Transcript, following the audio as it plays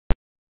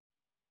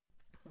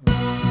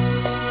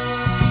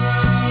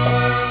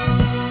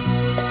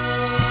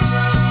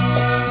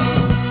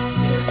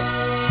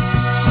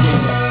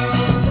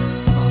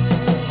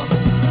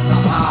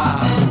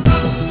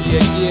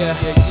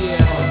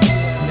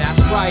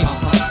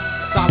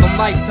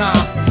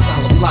lifetime.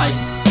 Asylum life.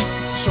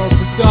 Sherm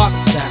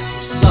product. That's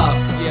what's up.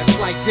 Yeah, it's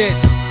like this.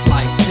 It's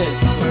like this.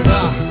 Word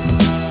up.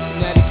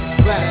 Connecticut's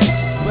best.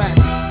 It's best.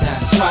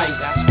 That's right.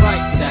 That's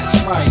right.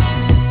 That's right.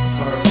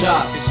 Word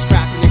up. It's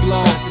trapped in the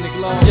glow.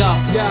 Yeah.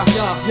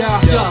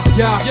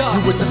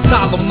 You, it's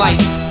Asylum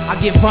life. I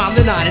get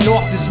violent on and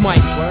off this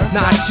mic. Word?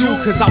 Not you,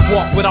 cause I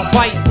walk what I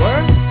write.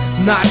 Word?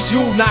 Not you,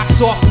 not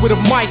soft with a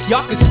mic.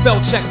 Y'all can spell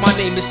check, my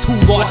name is too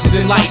larger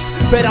than life.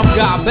 Bet I'm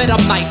God, bet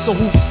I'm nice, so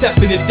who's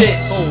stepping to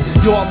this?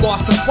 Y'all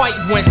lost the fight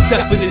when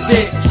stepping to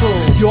this.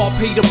 Y'all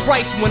pay the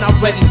price when I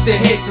register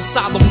hits.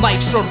 Asylum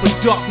life, Sherm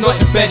product,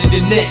 nothing better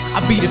than this.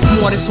 I be the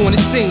smartest on the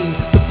scene,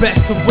 the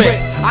best to whip.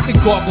 I can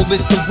gargle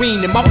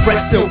Listerine and my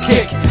breath still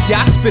kick.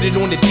 Yeah, I spit it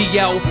on the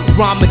DL,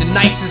 rhyming the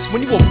nicest.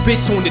 When you a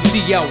bitch on the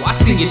DL, I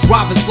seen your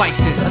driver's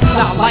license. That's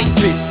how life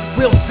is,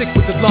 real sick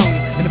with the lung.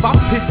 And if I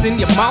piss in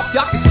your mouth,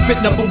 y'all can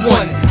spit number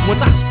one.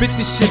 Once I spit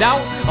this shit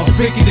out, I'm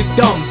bigger than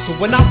dumb. So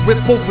when I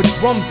rip over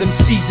drums,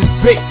 MCs is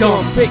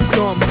victims. Lyrics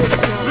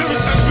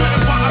that's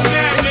written by a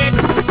madman.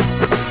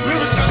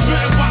 Lyrics that's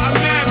written by a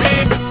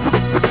madman.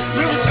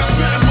 Lyrics that's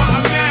written by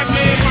a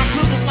madman. My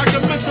grip is like a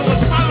mental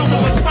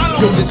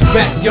asylum. Yo, this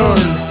rap yearn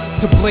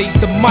to blaze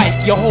the mic.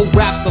 Your whole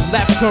rap's a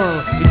left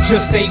turn. It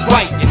just ain't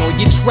right. And all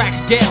your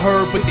tracks get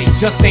heard, but they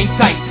just ain't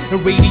tight. The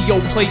radio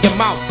play them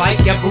out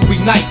like every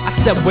night. I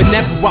said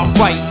whenever I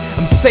write,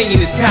 I'm saying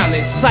the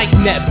talent. Psych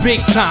net big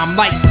time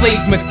like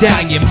Flays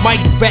Medallion. Mic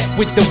rap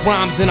with the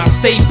rhymes and I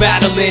stay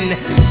battling.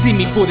 See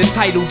me for the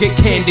title, get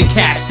canned and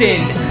cashed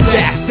in.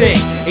 That's it,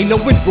 ain't no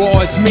one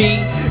raw as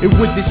me. And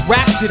with this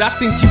rap shit, I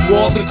think you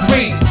all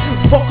agree.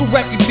 Fuck a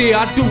record there,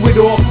 I do it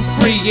all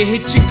for free. You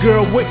hit your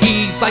girl with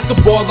ease like a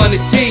ball on a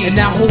tee. And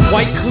that whole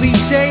white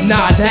cliche,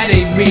 nah, that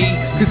ain't me.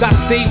 Cause I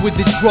stay with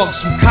the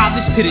drugs from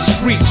college to the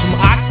streets. From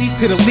oxys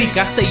to the leak,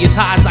 I stay as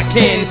high as I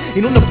can.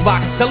 And on the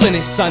block selling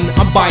it, son,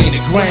 I'm buying a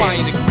grand.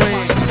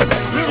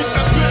 Lyrics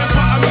that's written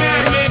by a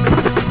madman.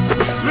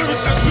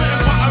 Lyrics that's written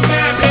by a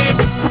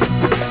madman.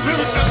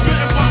 Lyrics that's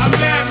written by a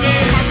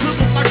madman. My grip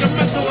is like a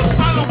mental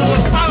asylum.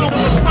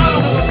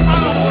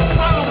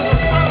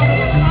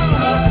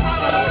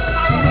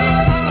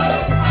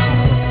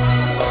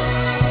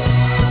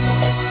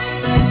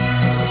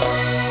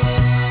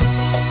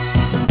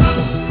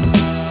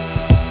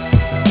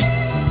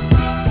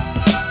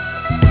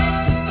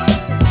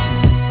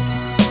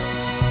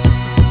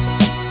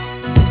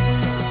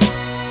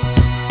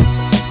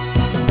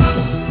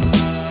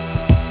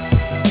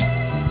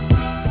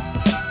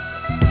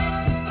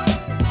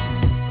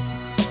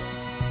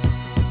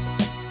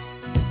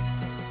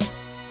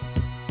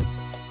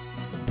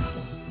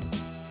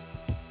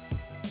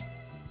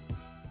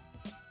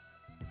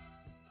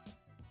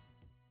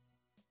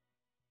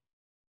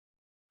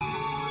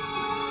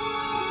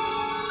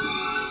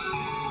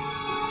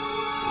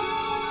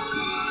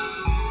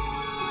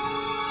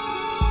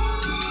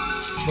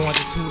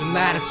 Longitude and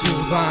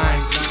latitude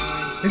lines.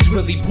 It's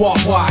really wah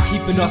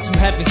keeping us from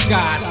heaven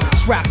skies.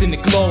 Trapped in the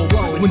globe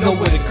with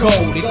nowhere to go.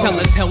 They tell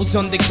us hell's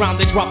underground,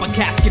 they drop a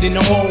casket in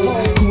the hole.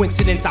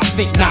 Coincidence, I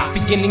think not.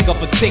 Beginning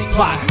of a thick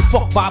plot.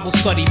 Fuck Bible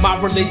study, my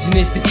religion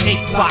is this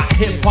hate plot.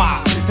 Hip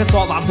hop, that's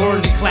all I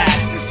learned in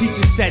class.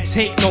 Teacher said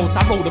take notes,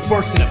 I wrote a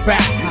verse in the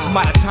back.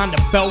 By the time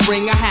the bell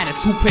ring, I had a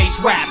 2-page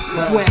rap.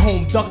 Went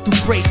home, dug through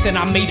crates, then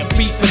I made a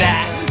beat for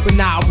that. But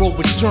now I roll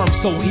with Sherm,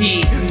 so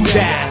he do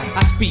that.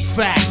 I speak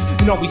facts,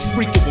 and always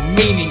freaking with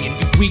meaning. And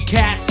you weak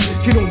cats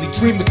can only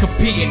dream of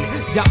competing.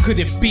 Y'all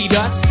couldn't beat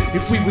us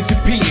if we was your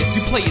peers.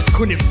 You players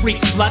couldn't freak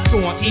sluts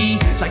on E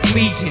like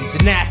legions,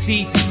 and that's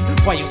easy.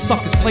 While you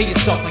suckers play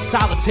yourself like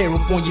solitaire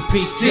up on your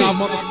PC. Y'all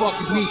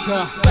motherfuckers need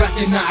to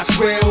recognize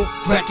real,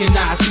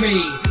 recognize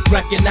me,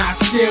 recognize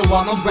skill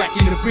while I'm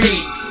wrecking the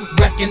beat.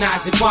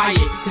 Recognize it, buy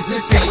it, cause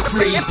this ain't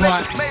free,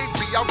 but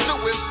Maybe I'll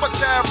do it for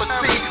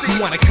charity. you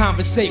wanna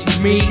conversate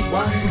with me?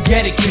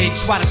 Forget it, kid.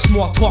 Try to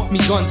small talk me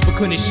guns but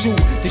couldn't shoot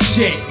the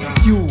shit.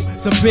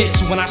 You's a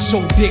bitch when I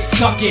show dick,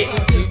 suck it.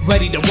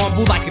 Ready to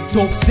rumble like a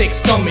dope sick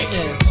stomach.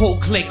 Whole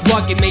click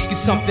rugged, making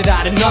something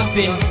out of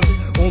nothing.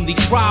 Only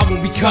cry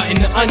when we cutting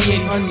the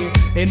onion.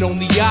 And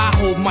only I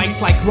hold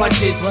mics like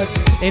grudges.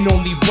 And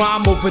only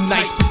rhyme over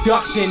nice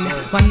production.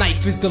 My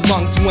knife is the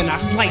lungs when I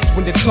slice,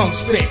 when the tongue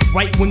spit.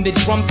 Right when the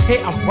drums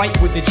hit, I'm right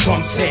where the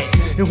drums hit.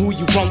 And who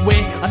you run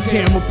with, I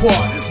tear him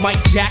apart.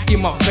 Mike Jack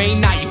in my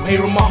vein, now you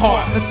hear in my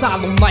heart.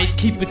 Asylum life,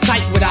 keep it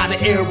tight without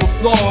an air of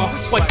flaw.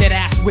 Swipe that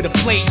ass with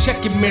a blade,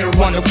 check your mirror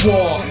on the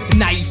wall. And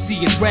now you see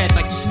it red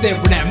like you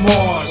staring at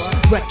Mars.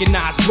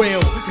 Recognize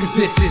real, cause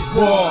this is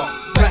raw.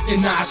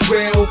 Recognize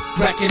real,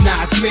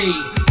 recognize me,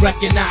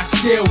 recognize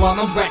skill while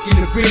I'm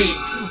wrecking the beat.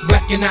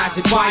 Recognize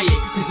it, buy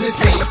it, cause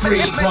this ain't free,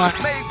 but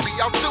maybe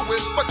I'll do it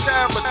for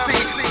charity.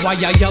 Why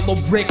y'all yellow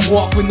brick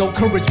walk with no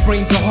courage,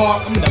 brains or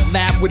heart? I'm in the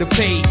lab with a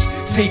page,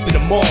 taping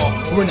them all.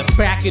 Or in the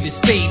back of the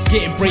stage,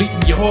 getting brain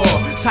from your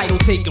whore. Title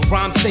taking,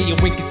 rhyme saying,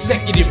 win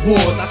consecutive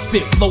wars. I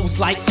spit flows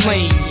like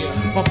flames,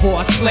 my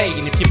boss slay.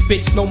 And if your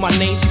bitch know my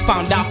name, she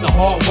found out the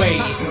hard way.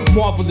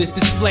 Marvelous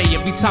display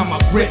every time I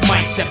grip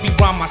mics, every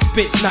rhyme I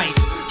spit's nice.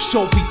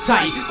 show be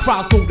tight.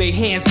 Crowd throw their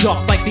hands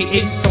up like they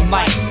itch some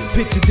lights.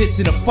 Picture this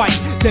in a fight,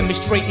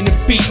 demonstrating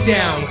the beat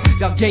down.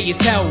 Y'all gay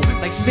as hell,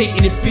 like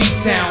Satan in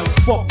B-Town.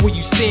 Fuck where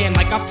you stand,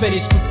 like I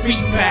fetish for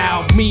feet,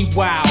 pal.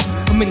 Meanwhile,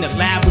 I'm in the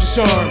lab with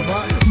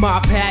Sherm. My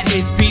pad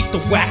his beats to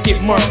whack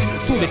it murk.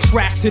 Threw the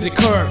trash to the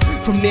curb.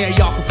 From there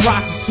y'all can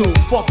prostitute.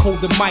 Fuck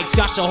holding mics,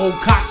 y'all should hold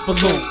cocks for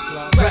loot.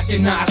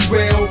 Recognize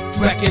real,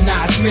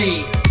 recognize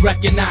me.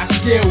 Recognize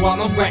skill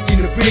while I'm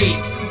wrecking the beat.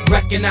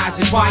 Recognize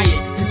it, buy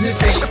it, cause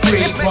this ain't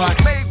free, but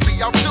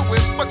maybe I'll do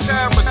it for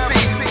charity.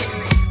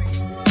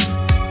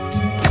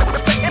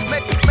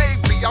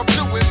 Maybe I'll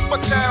do it for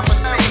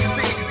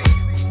charity.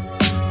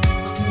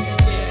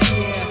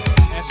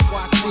 Yeah,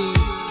 SYC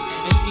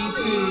and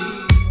ET.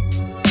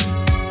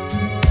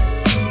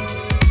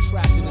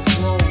 Trapped in this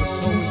flow, and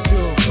so is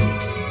you.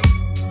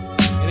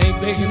 It ain't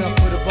big enough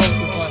for the both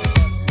of us.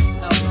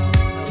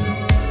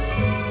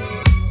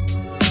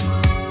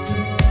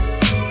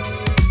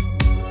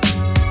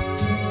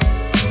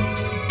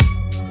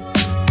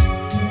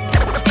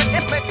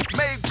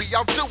 Maybe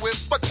I'll do it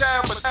for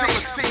charity.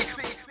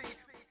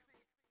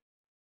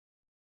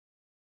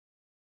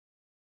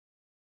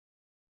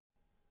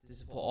 This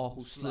is for all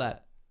who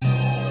slept.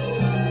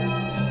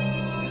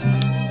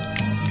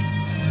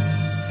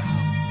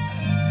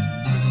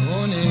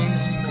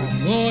 Good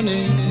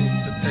morning,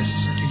 the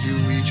best to you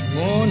each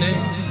morning.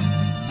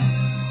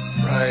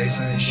 Rise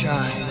and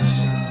shine.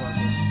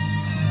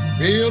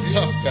 Real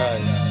tough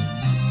guys.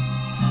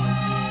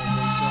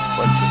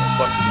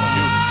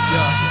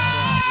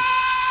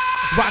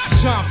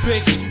 Rize Shine,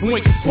 bitch, and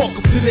wake the fuck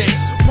up to this.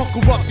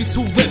 Pucker up your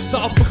two lips,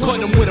 I uppercut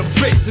them with a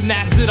fist. And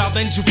that's it, I'll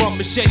end you up,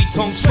 machete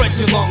tongue, shred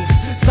your lungs.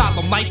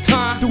 Asylum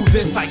lifetime, do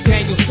this like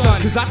Daniel's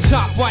son. Cause I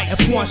chop white at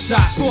one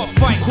shot, sword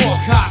fight, crawl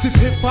cops. This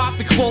hip hop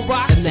and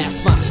Clorox, And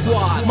that's my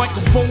squad.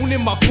 microphone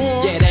in my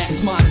palm. Yeah,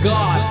 that's my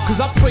God. Cause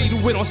I pray to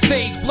it on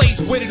stage,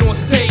 blaze with it on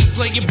stage.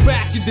 Laying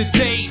back in the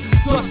days,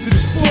 busted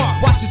as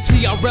fuck. Watching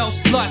TRL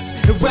sluts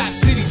and Rap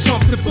City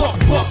chumps the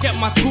buck at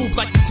my tube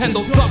like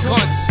Nintendo duck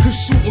hunts. Cause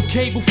shooting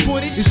cable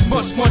footage is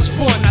much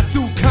fun. I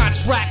do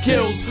contract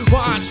kills or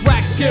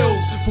on-track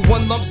skills. For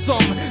one lump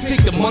sum,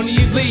 take the money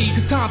and leave.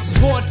 Cause times is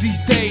hard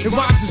these days, and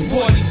rhymes is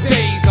raw these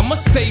days. I'ma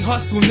stay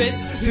hustling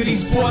this till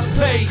these boys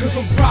pay. Cause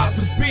I'm proud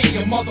to be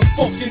a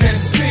motherfucking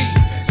MC.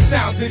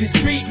 Sound of this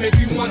beat make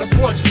me wanna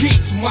punch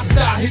geeks. When my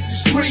style hit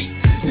the street,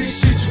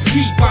 this shit you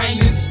keep. I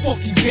ain't in this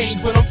fucking game,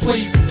 but I'm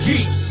playing for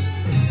keeps.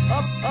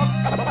 I'm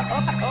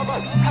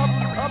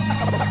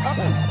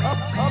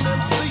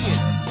MCing.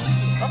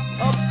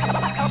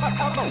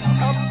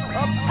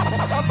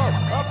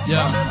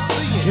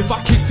 If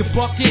I kick the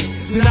bucket,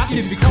 then I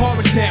give you car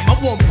a damn. I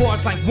want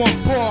bars like one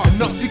bar,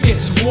 enough to get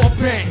you all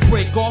bent.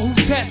 Break all who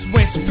test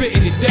when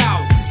spitting it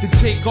out. Then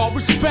take all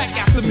respect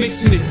after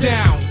mixing it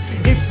down.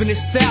 Infinite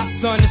style,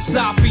 son, it's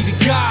I'll be the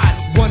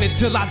God. Run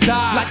until I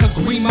die, like a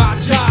green my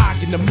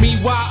jog. In the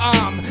meanwhile,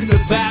 I'm the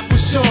lab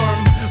with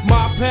Sherm.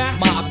 My pack,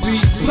 my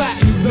beats,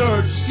 flatten you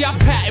nerds. See, I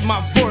patent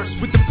my verse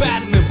with the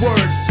battling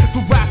words. If a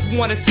rapper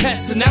wanna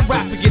test, and that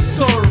rapper gets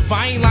served.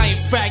 I ain't lying,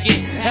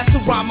 faggot, that's a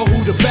rhymer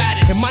who the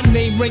baddest. And my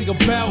name ring a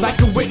bell, like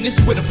a witness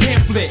with a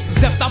pamphlet.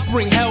 Except I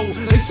bring hell,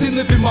 they still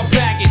live in my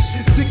baggage.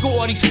 Sick of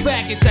all these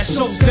faggots that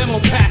shows demo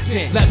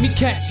passing. Let me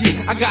catch it,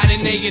 I got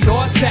an A in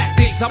all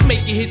tactics. I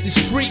make it hit the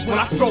street when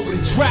I throw it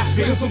in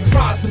traffic. Cause I'm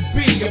proud to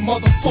be a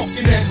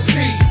motherfucking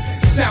MC.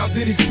 Sound of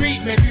this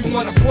beat make me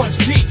wanna punch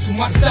geeks. When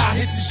my style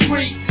hit the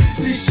street,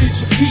 this shit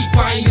you keep.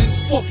 I ain't in this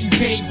fucking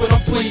game, but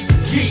I'm playing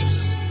for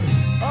keeps.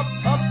 I'm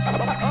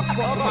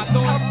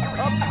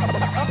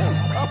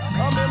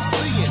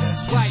MCing.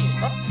 That's right.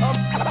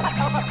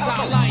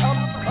 Sound like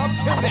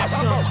kill that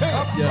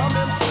shit. I'm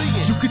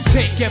MCing. You could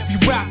take every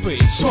rapper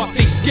and chart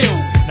they skill.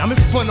 And I'm in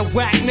front of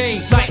whack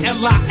names like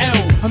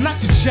L.I.L. I'm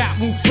not your chat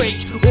room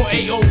fake or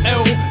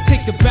AOL.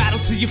 Take the battle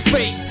to your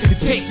face and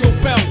take your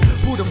belt.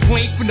 Pull the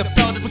flame from the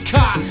belt of a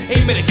car,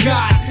 aim at a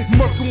god.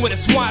 Murking with a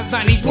swine's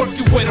line, ain't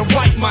working with a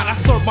right mind. I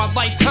serve my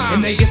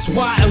lifetime, and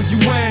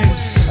ASYLUN.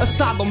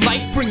 Asylum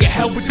life, bring your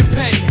hell with the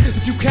pen.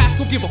 If you cats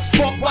don't give a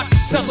fuck, watch the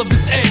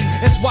syllabus end.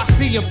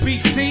 SYC and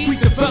BC, we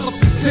develop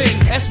the sin.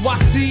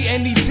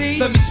 SYCNET,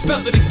 let me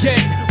spell it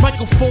again.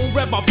 Microphone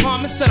read my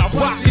palm and said I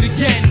rock it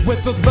again.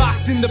 Whether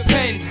locked in the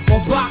pen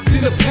or locked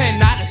in the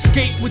pen, I'd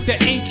escape with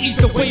the ink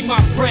either way,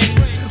 my friend.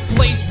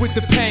 Blaze with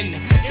the pen,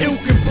 ill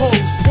composed.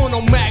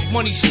 Porno mag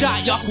money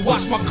shot, y'all can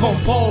watch my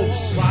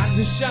compose. Rise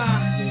and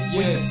shine.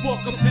 Wake the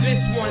fuck up to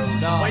this one.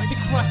 Wipe the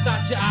crust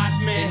out your eyes,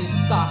 They man. need to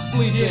stop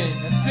sleeping. Yeah,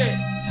 that's it.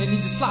 They need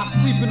to stop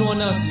sleeping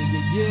on us.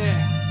 Yeah.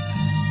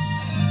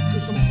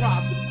 Cause I'm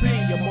proud to be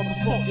a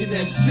motherfucking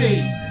MC.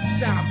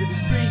 Sound of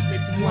this beat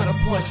make me wanna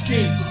punch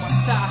keys. When my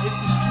style hit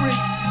the street,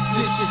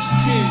 this shit you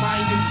keep.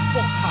 I ain't in this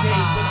fucking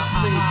game, but I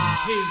play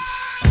for keeps.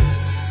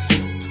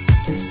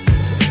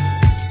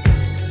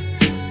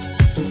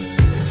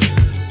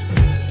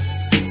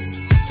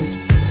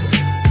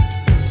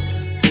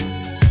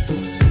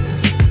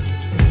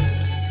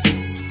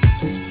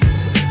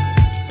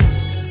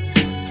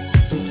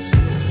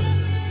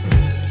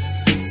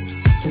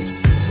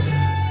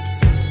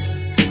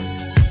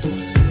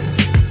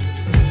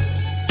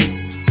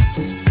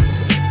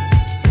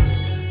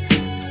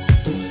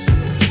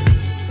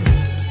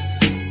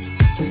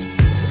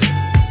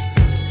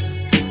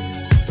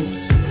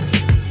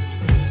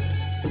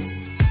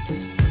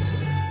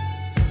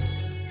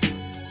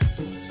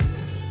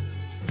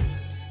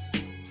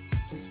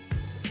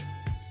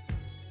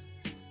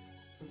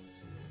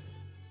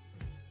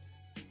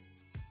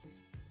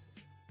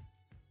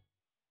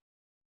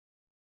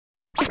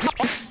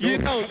 You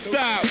don't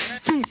stop.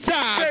 2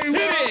 times.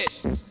 Hit it.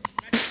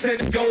 Then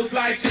it goes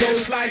like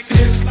this, like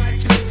this, like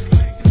this.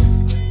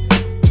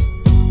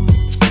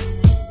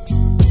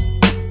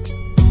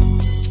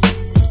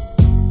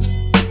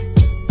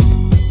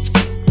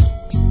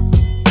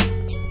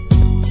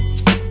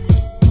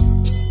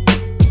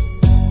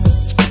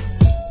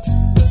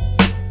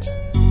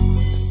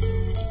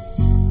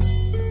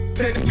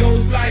 It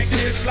goes like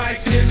this,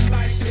 like this,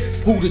 like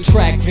this. Who the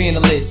track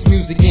vandalist,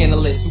 music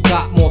analyst, who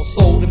got more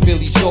soul than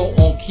Billy Joel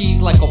on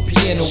keys like a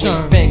pianoist,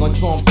 Sherm. bang on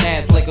drum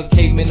pads like a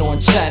caveman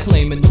on chest,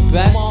 claiming the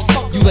best.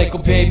 You like a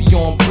baby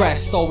on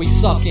breast, always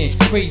sucking,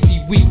 crazy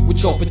weak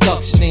with your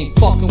production, ain't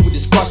fucking with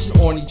this Russian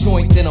orny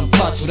joint, then I'm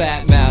touched for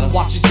that matter.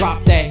 Watch it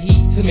drop that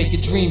heat to make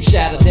your dream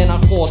shatter, then I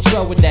call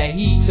trail with that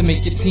heat to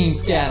make your team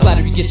scatter.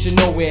 Flattery get you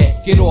nowhere,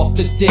 get off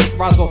the dick,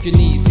 rise off your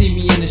knees, see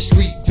me in the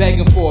street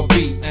begging for a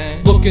beat,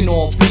 looking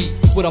all beat.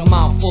 With a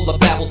mouth full of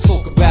babble,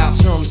 talk about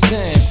Sherm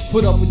saying,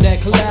 put up with that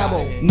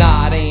collabo.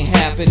 Nah, it ain't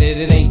happening,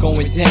 it ain't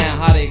going down.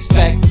 How they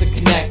expect to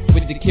connect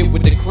with the kid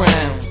with the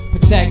crown?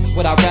 Protect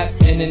what I rap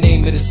in the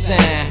name of the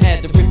sound.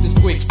 Had to rip this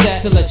quick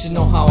set to let you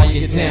know how I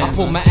get down. I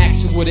put my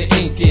action where the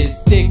ink is,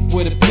 dick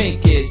where the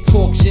pink is.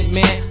 Talk shit,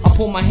 man, I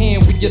put my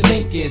hand where your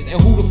link is.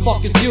 And who the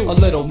fuck is you? A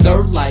little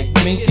nerd like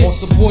Minkus. On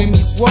some Boy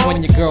Meets World,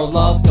 when your girl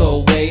loves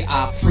the way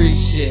I free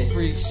shit.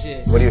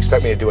 What do you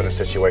expect me to do in a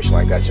situation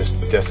like that?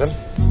 Just diss him?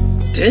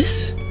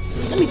 Diss?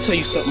 Let me tell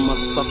you something,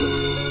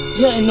 motherfucker.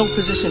 You're in no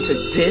position to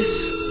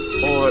diss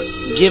or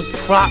give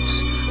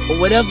props or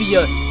whatever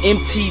your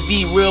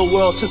MTV real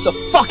world sense of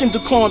fucking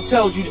decorum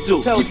tells you to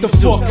do. Get the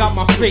fuck out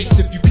my face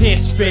if you can't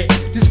spit.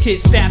 This kid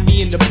stabbed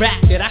me in the back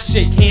that I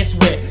shake hands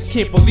with.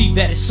 Can't believe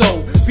that it's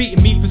so.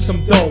 Beating me for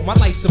some dough. My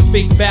life's a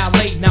big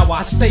ballet, now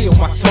I stay on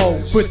my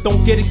toes. But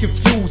don't get it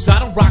confused, I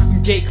don't rock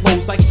them gay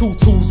clothes like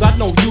tutus. I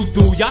know you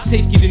do, y'all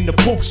take it in the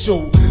poop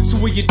shoe. So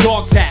where your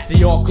dogs at?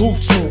 They all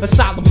goof true.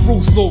 Asylum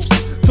Bruce loops.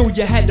 Throw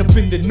your head up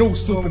in the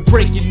noose loop and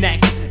break your neck.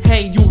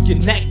 Hang you, your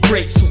neck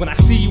breaks. So when I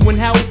see you in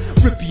hell,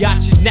 rip you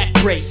out your neck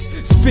brace.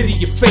 Spit in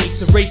your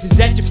face, erasers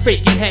at your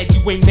faking head.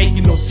 You ain't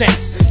making no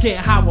sense.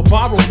 Can't hire or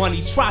borrow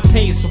money, try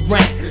paying some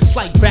rent. It's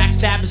like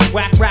backstabbers,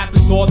 whack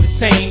rappers, all the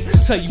same.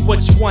 Tell you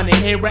what you wanna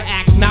hear or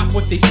act not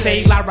what they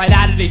say. Lie right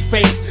out of their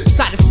face.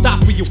 Decide to stop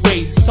with your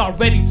ways, it's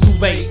already too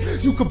late.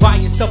 You could buy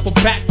yourself a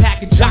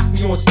backpack and jock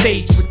me on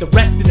stage with the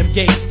rest of them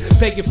gays.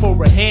 Begging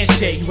for a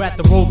handshake, you at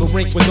the roller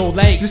rink with no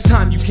legs. This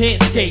time you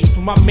can't skate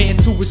from my man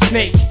to a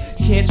snake.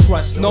 Can't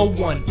trust no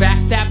one,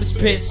 backstabbers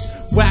piss,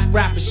 whack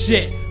rappers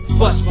shit.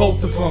 Flush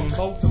both of them.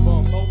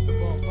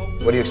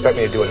 What do you expect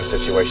me to do in a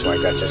situation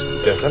like that? Just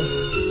diss him?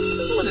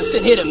 You wasn't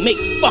sitting here to make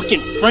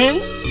fucking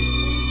friends.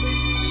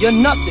 You're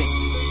nothing.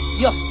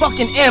 You're a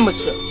fucking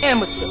amateur.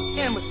 Amateur.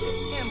 Amateur.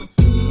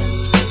 Amateur.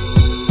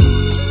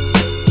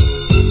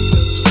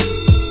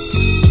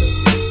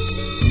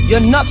 You're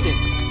nothing.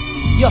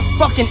 You're a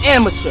fucking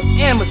amateur.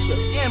 Amateur.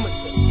 Amateur.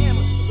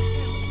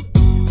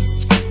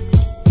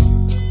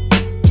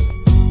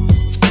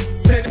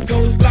 Then it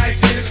goes like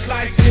this,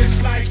 like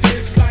this, like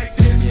this, like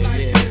this,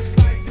 like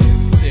this, like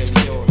this.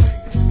 Sincerely yours,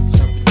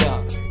 Sherm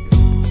Product.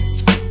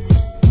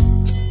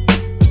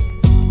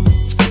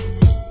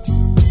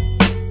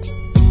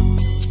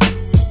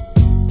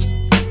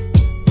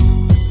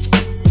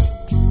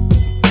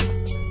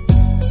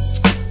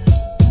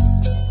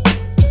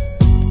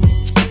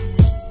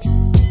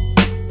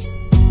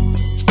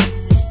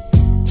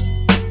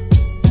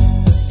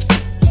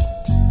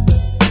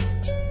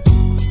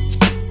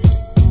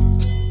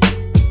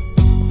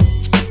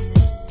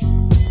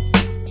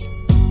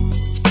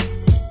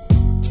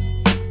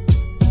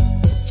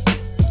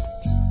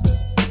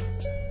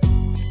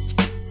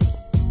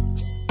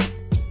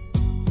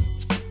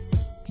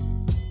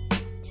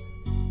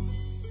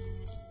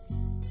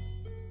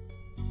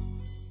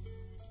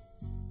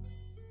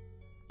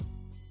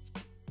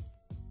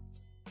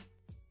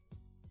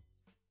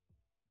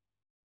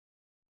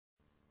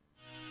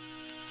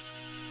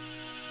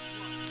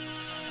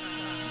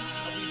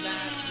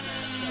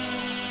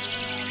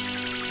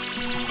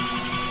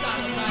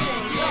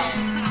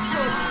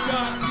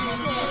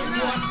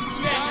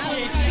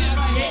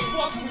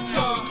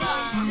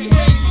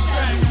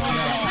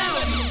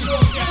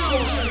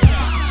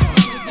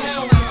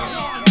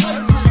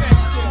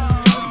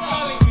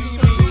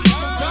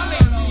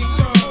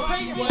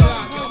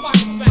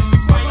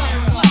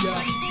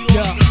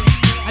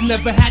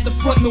 Never had to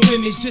front no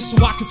image just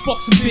so I can fuck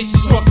some bitches,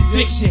 drug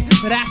addiction.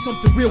 But that's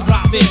something real where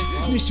I live.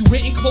 Miss you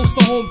hitting close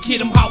to home, kid,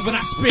 I'm hot when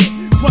I spit.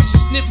 Crush your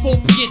sniff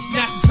opiates,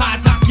 and that's as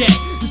high as I get.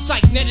 The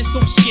psych net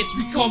associates,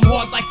 we come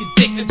hard like a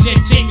dick of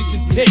Jen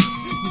Jameson's dicks.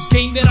 This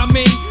game that I'm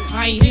in,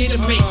 I ain't here to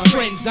make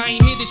friends, I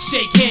ain't here to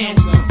shake hands.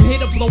 I'm here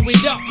to blow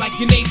it up like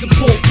grenades and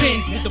pull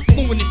pins. With the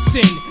fluent in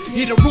sin,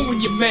 here to ruin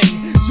your men.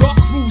 Y'all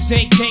crews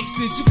ain't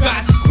gangsters, you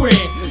guys is queer.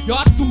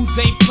 Y'all dudes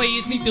ain't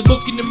players, need to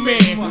look in the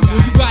mirror.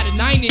 When you got a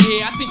 9 in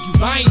here, I think you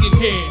lying in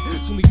here.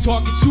 So many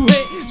targets you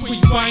hit, it's where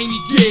you buying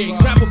your gear.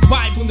 Grab a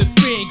Bible and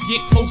fear and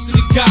get closer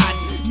to God.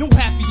 No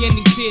happy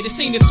endings here, Yeah, this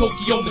ain't a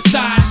Tokyo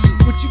massage,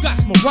 but you got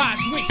some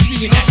mirage, you ain't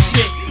seeing that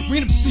shit. We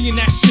ain't up seeing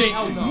that shit.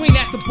 You ain't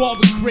at the bar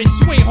with Chris,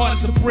 you ain't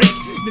hard as a brick.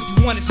 And if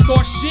you wanna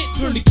start shit,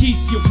 turn the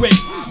keys to your whip.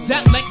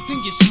 That Lex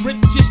in your script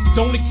just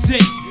don't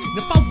exist.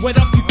 And if I wet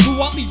up your crew,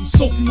 I'll leave you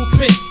soaking with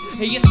piss.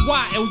 Hey, it's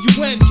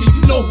YLUM, kid,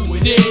 you know who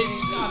it is.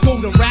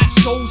 Go to rap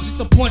shows, just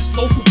a bunch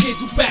of local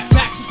kids who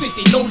backpacks who think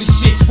they know this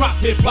shit. Drop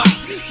hip-hop,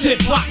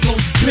 hip-hop, know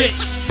you bitch.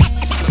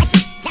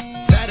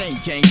 That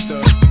ain't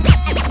gangsta.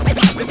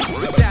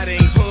 That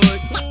ain't hood.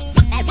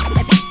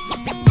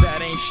 That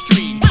ain't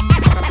street.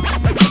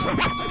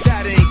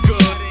 That ain't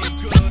good.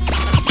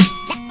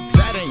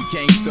 That ain't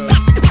gangsta.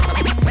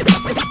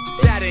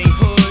 That ain't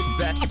hood.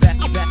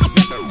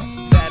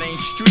 That ain't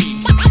street.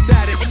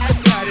 That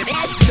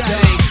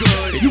ain't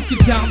good. You can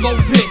download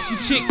this, your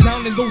chick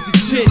down and loads of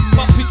chicks. If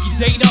I pick your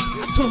date up,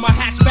 I turn my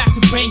hatch back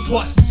to bang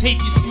bust and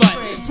take your slut.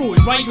 Throw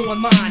it right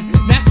online.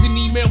 That's an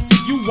email for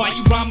you while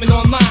you rhyming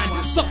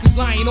online. Suckers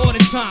lying all the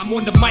time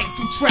on the mic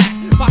through track.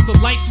 About the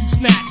lights you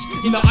snatch,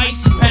 in the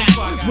ice you have.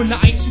 When the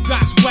ice you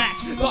got's whack,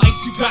 the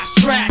ice you got's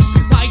trash.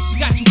 The ice you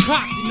got you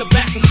cocked in the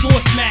back of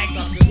source mags.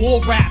 This is war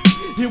rap.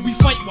 Here we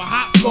fight with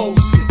hot flows.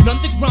 And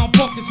underground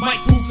bunkers might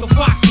prove the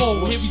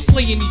foxhole. Here we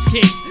slaying these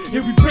kids,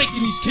 here we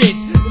breaking these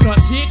kids. And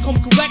us here come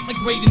correct like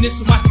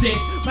greatness of my dick.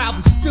 My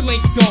album still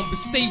ain't done, but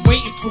stay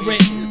waiting for it.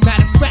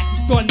 Matter of fact,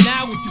 it's done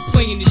now if you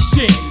playing this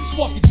shit.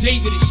 Spark a J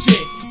to this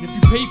shit. And if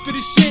you pay for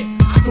this shit,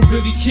 I could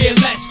really care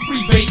less.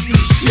 Free base for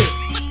this shit.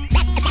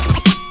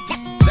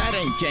 That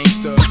ain't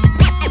gangsta.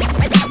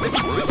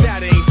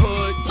 That ain't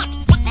hood.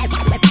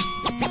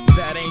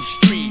 That ain't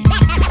street.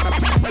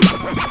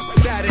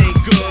 That ain't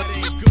good.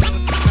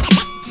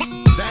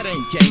 That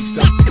ain't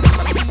gangsta.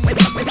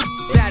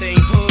 That ain't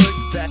hood.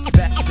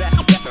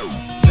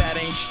 That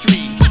ain't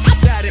street.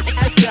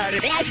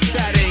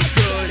 That ain't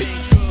good.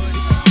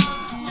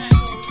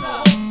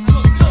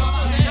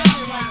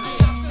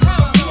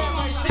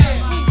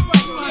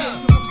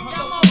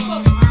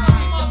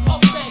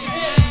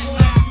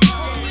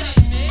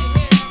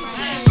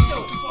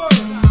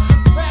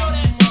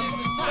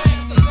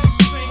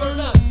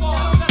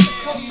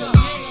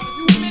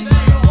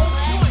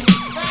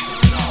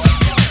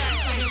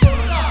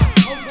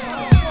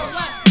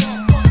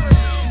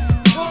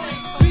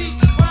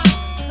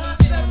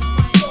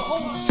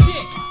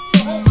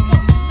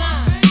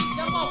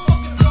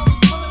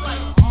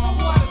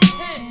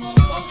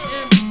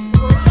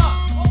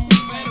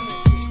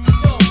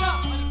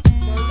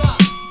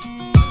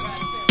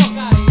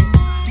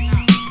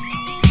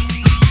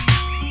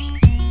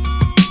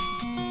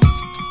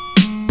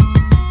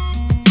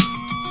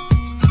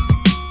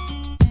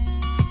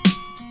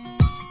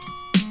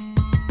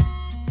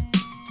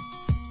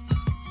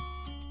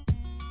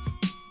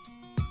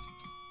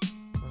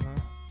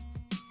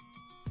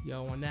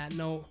 Yo, on that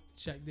note,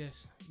 check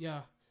this. Yo,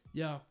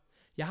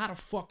 how the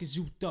fuck is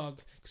you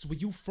thug? Cause where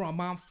you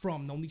from, I'm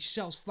from. The only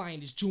shells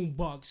flying is June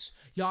bugs.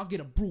 Y'all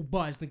get a brew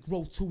buzz, then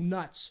grow two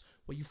nuts.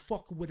 Where you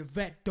fucking with a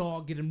vet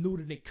dog, get him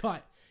neutered and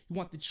cut. You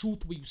want the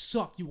truth where you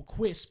suck, you a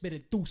queer, spit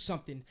it through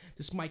something.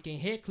 This mic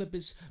ain't hair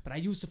clippers, but I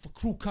use it for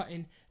crew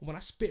cutting. And when I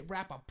spit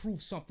rap, I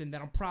prove something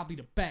that I'm probably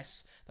the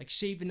best. Like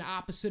shaving the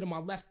opposite of my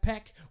left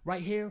pec,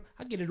 right here,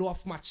 I get it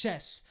off my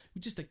chest.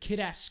 You just a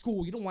kid at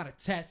school, you don't want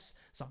to test.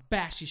 So I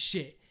bash your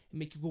shit and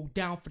make you go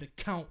down for the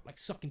count like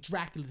sucking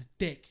Dracula's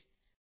dick.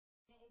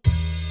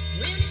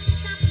 Realness is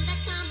something that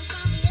comes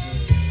from the air.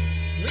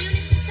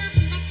 Realness is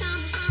something that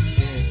comes from the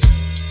air.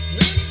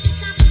 Realness is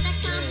something that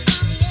comes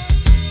from the air.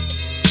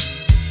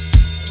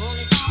 Well,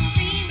 it's all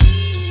free.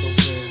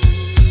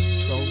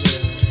 So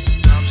real.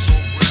 I'm so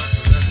real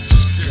to let it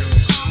scare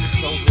us.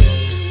 So real.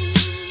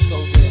 So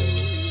real.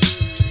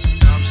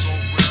 I'm so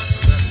real to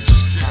let it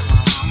scare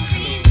us.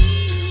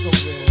 So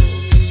real.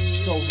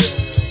 So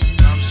real.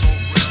 I'm so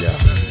real to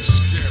let it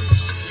scare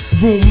us.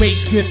 Roommate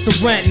sniffed the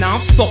rent, now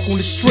I'm stuck on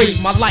the street.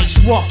 My life's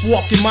rough,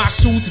 walking my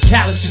shoes are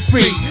callous and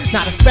free.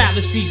 Now the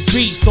fallacies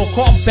be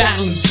so-called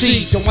battle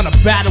MCs. You wanna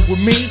battle with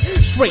me?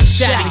 Straight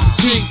shatter your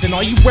teeth. And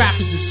all you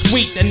rappers is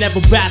sweet that never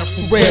battle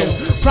for real.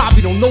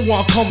 Probably don't know where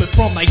I'm coming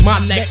from like my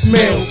next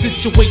meal.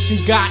 Situation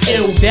got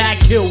ill, dad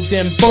killed,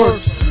 then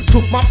birth.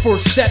 Took my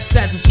first steps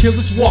as his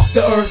killers walked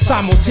the earth.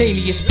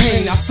 Simultaneous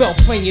pain, I felt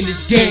playing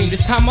this game.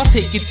 This time I'll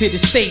take it to the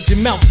stage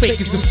and melt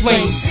fakers and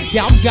flames.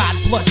 Yeah, I'm God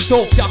plus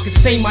dope, y'all can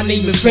say my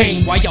name in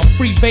vain. While y'all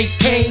free base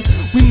came,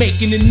 we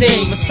making a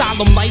name.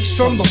 Asylum, life,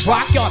 Sherm,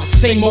 Larock, y'all the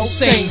same old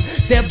same.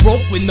 They're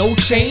broke with no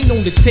chain,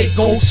 on the take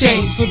gold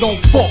chain. So don't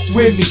fuck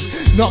with me.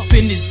 Up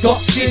in this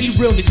dark city,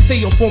 realness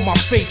stay up on my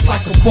face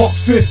like a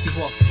 $1.50.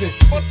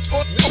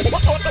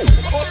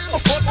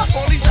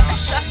 All these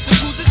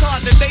obstacles, it's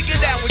hard to make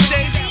it out with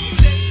days.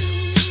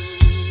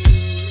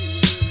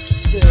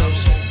 I'm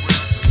so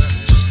real to let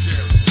it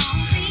scare us.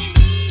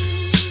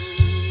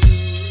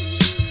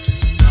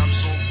 I'm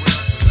so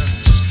real to let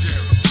it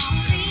scare us.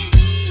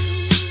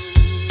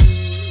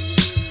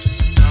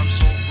 I'm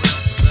so real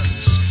to let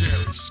it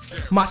scare us.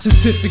 My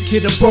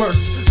certificate of birth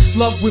First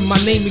love with my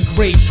name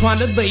engraved, trying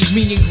to lay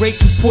me in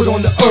grace is put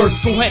on the earth.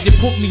 Go ahead and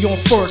put me on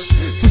first.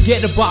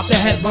 Forget about the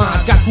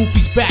headlines. Got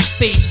groupies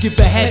backstage, give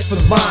a head for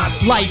the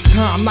lines.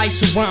 Lifetime,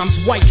 nicer rhymes,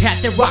 white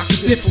hat that rock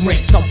the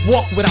difference. I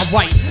walk what I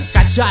write,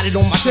 got jotted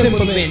on my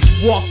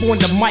Timberlands. Walk on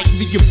the mic,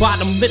 leave your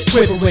bottom lip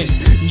quivering.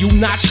 You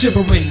not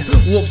shivering,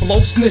 or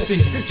blow sniffing,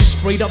 just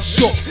straight up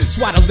shook.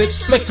 Swat the lips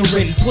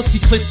flickering, pussy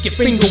clits get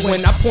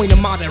fingering. I point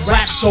them out at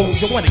rap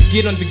shows. You wanna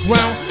get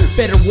underground?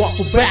 Better walk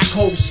for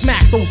backhoes.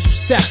 Smack those who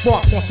step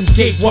up on some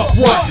gay what?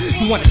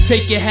 You wanna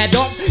take your head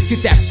up?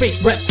 Get that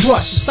fake rep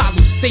crush.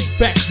 Asylum steak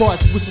back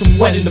buzz with some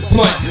wet in the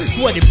blunt.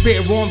 Wetted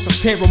bare arms, I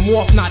tear them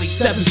off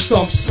 97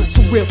 stumps.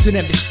 So real to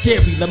them it's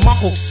scary, let my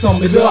hook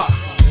sum it up.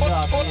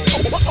 All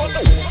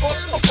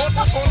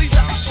these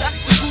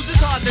obstacles,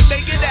 it's hard to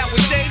make it out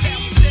with days.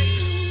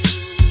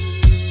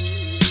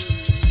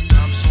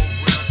 I'm so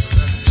real to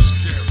them it's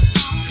scary.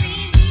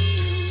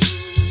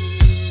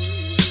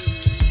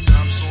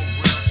 I'm so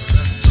real to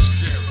them it's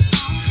scary.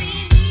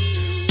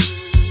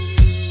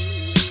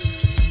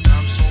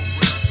 I'm so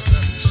real to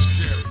them it's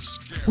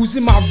scary. Who's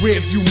in my rear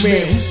view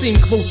mirror? Who seem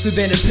closer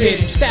than appeared?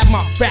 Who stab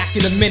my back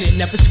in a minute,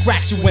 never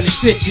scratch it when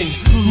it's itching?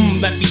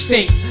 Let me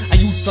think. I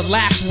used to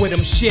laugh with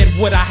him, shared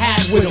what I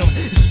had with him,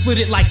 and split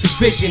it like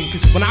division.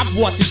 Cause when I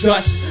brought the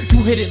dust,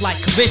 you hit it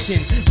like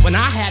collision. When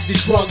I had the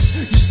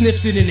drugs, you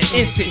sniffed it in an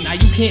instant. Now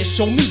you can't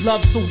show me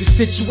love, so the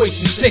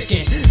situation's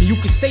sickin'. And you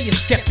can stay a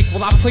skeptic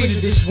while I play to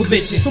this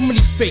religion. So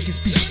many fakers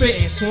be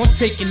spittin', so I'm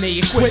taking their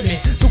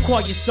equipment. Don't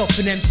call yourself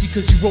an MC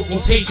cause you wrote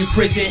one page in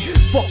prison.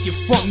 Fuck your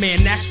front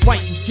man, that's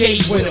right, you gay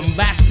with him.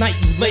 Last night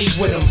you laid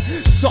with him,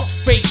 suck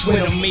face with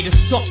him, made a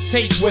suck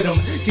tape with him,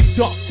 get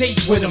duct tape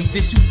with him.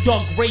 This you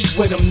dug grave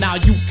with him, now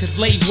you could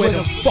lay with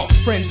him. Fuck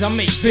friends, I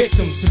make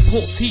victims and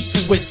pull teeth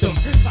for wisdom.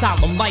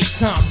 Solemn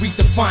lifetime,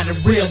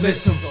 redefining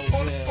realism.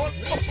 All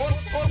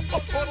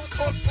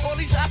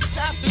these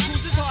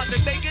obstacles, it's hard to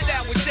make it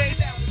out with days.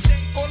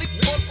 All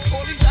these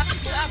obstacles,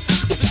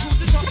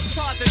 it's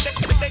hard to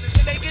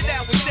make it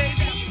out with days.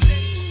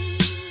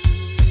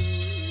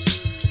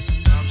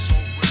 I'm so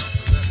real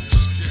to them it's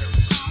scary.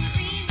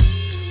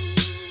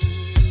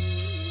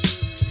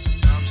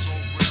 I'm so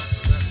real to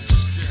them it's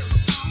scary.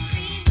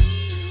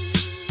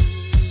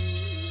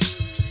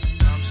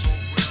 I'm so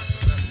real to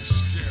them it's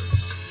scary.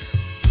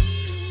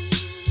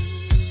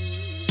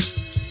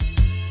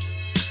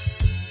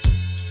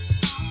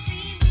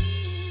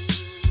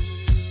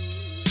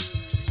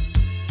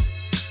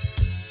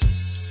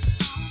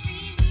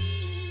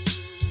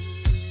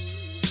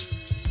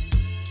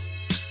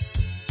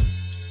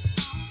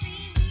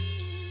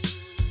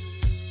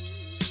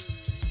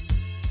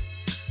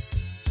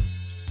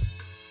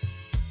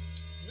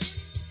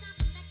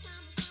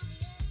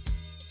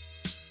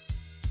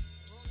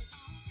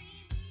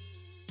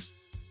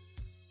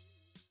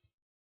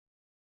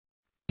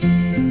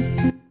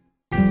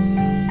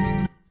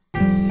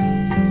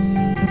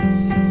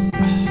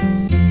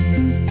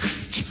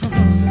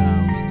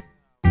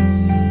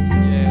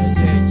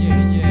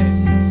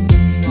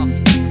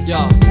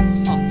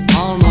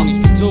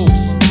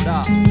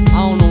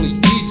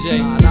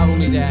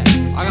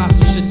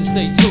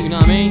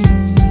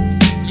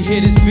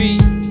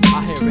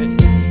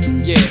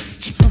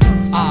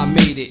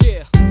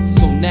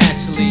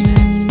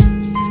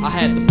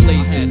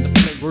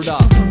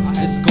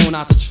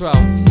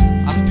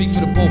 I speak for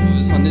the both of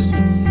us on this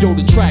one. Yo,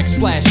 the track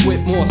splash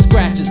with more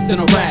scratches than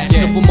a rash.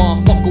 If a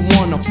motherfucker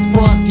one up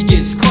front, he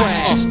gets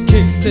crashed.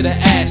 Kicks to the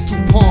ass, 2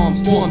 palms,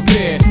 1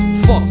 pair.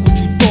 Fuck what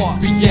you thought,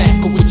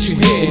 react or what you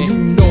hear. And you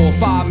know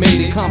if I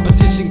made it,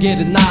 competition get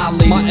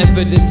annihilated. My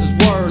evidence is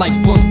word, like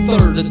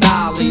 1/3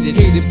 annihilated.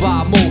 Hated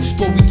by most,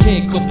 but we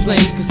can't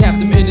complain, cause half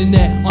them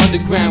internet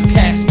underground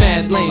cats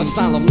mad lame.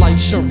 Asylum life,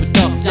 Sherm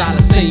product, y'all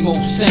the same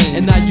old same.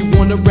 And now you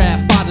wanna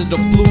rap out of the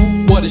blue?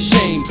 What a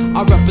shame.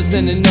 I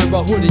represent an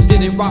era where they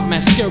didn't rock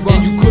mascara,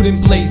 and you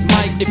couldn't blaze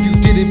mics if you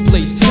didn't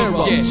blaze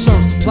terror.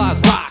 Sherm supplies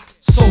rock,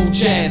 soul,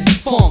 jazz,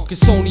 funk.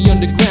 It's only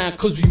underground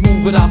cause we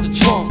move it out the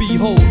trunk.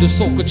 Behold the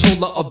soul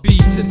controller of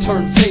beats and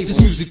turntables.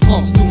 This music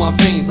pumps through my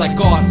veins like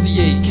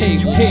RCA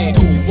cable. You can't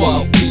do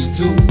what we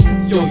do,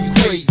 yo, you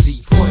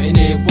crazy. Putting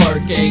in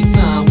work every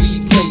time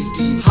we place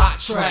these hot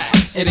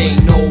tracks. It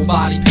ain't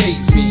nobody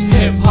pays me.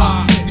 Hip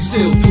hop, we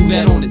still do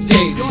that on the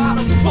daily. Yo, how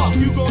the fuck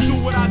you gon' do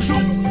what I do?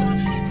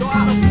 Yo,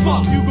 how the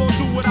fuck you gon'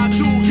 do what I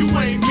do? You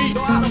ain't me.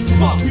 Yo, how the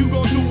fuck you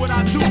gon' do what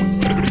I do?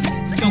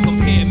 Don't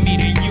compare me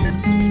to you,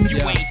 you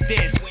ain't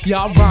this.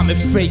 Y'all rhyming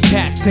fake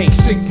cats ain't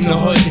sick from the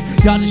hood.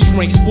 Y'all just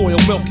drank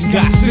spoiled milk and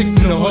got sick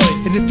from the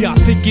hood. And if y'all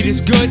think it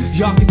is good,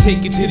 y'all can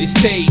take it to the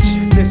stage.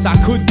 This I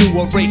could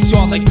do, erase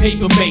y'all like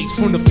paper mates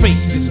from the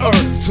face of this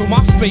earth to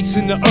my face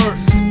in the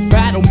earth.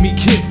 Battle me,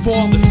 kid,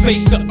 fall to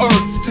face the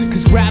earth.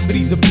 Cause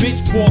gravity's a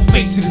bitch, poor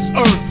face of this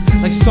earth.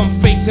 Like some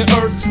face in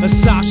earth, a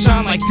star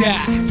shine like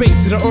that.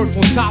 Face of the earth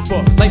on top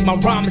of, like my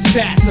rhyming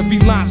stats. Every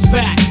line's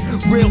fat,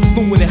 real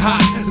fluent and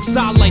hot. A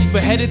side life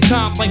ahead of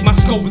time, like my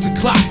skull was a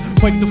clock.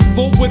 Wipe the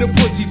floor with a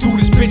pussy, do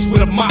this bitch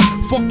with a mop.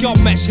 Fuck y'all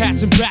mesh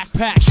hats and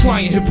backpacks.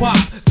 Trying hip hop,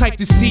 type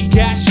to see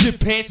gas, shit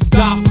pants, and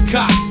die for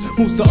cops.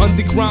 Most the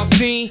underground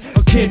scene,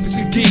 a campus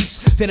of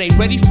geeks that ain't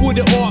ready for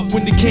the art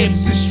when the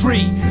canvas is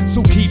street.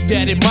 So keep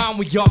that in mind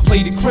when y'all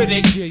play the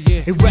critic,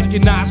 and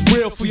recognize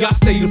real for y'all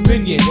state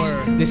opinions.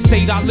 The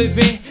state I live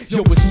in,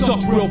 yo, it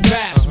suck real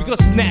bad. So we gonna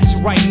snatch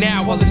it right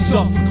now while it's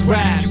up for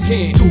grabs.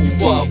 You can't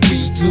do what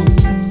we do,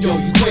 yo,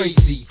 you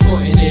crazy.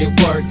 Putting in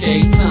work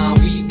every time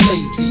we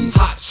place these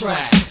hot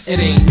tracks. It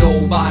ain't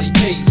nobody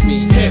pays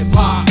me. Hip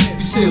hop,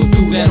 we still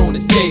do that on the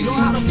daily. Yo,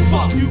 how the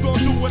fuck you gon'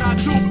 do what I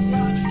do?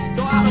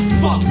 Yo, how the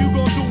fuck you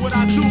gon' do what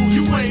I do?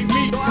 You ain't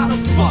me. Yo, how the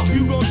fuck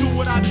you gon' do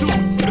what I do?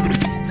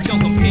 Don't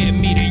compare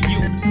me to you,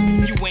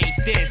 you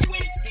ain't this.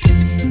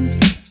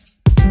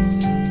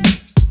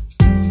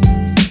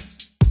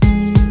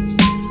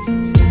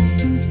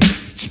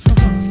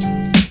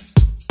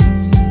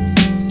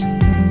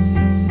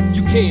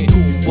 You can't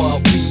do what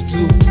we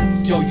do,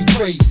 yo, you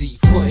crazy.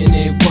 Putting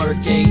in work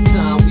every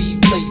time we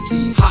play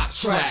these hot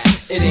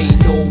tracks. It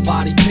ain't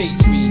nobody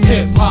pays me.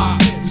 Hip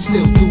hop, we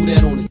still do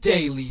that on the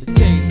daily.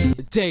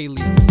 Daily.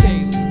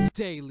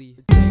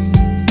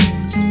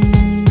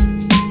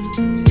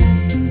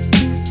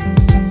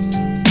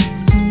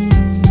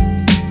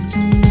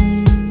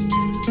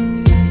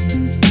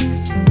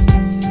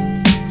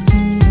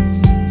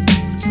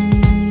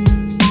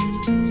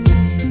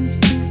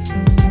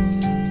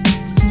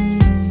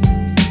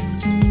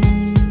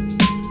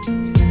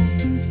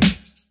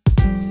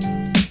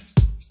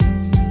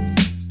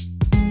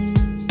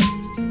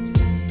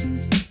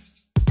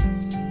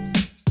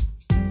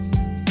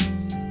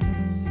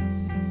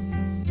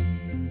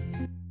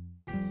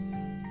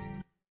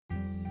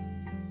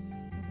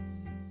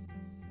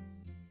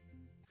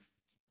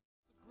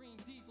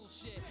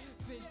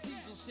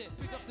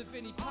 Pick up the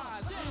Vinny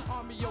Pies,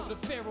 Army of the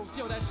Pharaohs,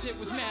 yo, that shit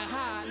was mad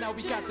high. Now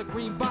we got the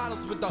green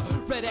bottles with the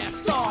red ass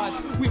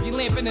stars. We be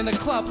lamping in the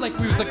club like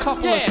we was a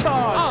couple of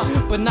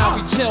stars. But now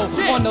we chill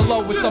on the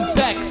low with some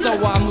Beck, so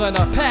I'm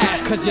gonna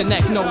pass, cause your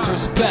neck knows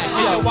respect.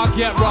 Yo, I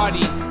get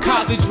rowdy,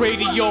 college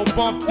radio,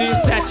 bump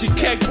this at your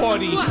keg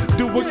party.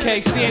 Do a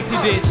cake, stand to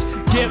this.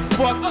 Get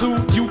fucked too,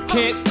 you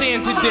can't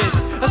stand to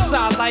this.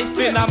 Aside life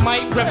and I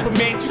might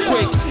reprimand you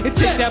quick and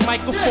take that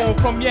microphone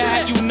from your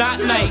hat, you not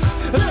nice.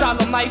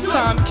 Asylum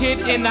lifetime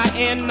kid and I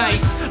am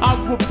nice. I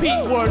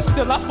repeat words,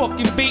 still I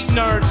fucking beat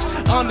nerds.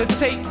 On the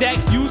tape deck,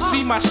 you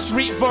see my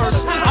street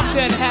verse. I've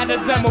then had a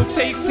demo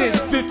tape since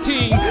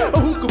 15.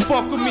 Who can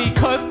fuck with me,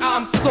 cause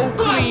I'm so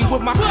clean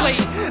with my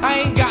slate.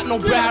 I ain't got no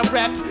bad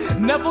rep,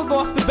 never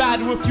lost the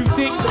battle. If you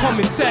think, come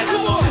and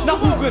test. Now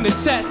who gonna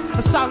test?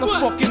 Asylum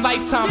fucking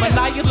lifetime,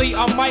 annihilate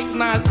our mic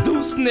lines,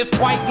 do sniff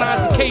white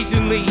lines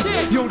occasionally.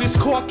 Yo, this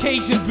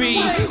Caucasian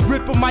B,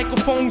 ripping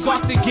microphones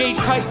off the gauge,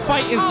 kite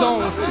fighting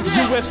zone.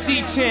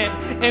 UFC champ,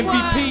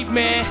 MVP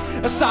man,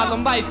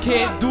 Asylum life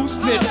kid, do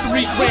sniff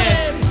 3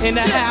 grams and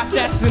a half,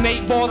 that's an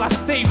 8 ball, I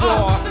stay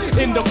raw.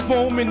 In the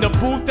foam, in the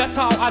booth, that's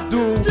how I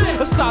do.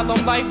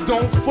 Asylum life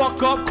don't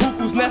fuck up,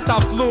 cuckoo's nest I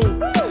flew.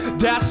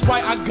 That's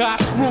right, I got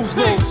screws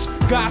loose.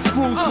 Got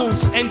screws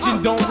loose,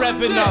 engine don't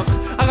rev enough.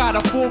 I got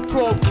a full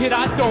probe, kid,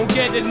 I don't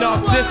get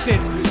enough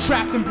distance.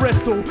 Trapped in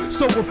Bristol,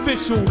 so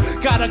official.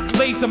 Got a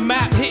laser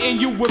map hitting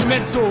you with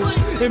missiles.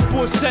 In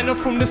Bush Center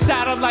from the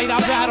satellite, I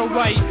battle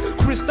right.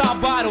 Crystal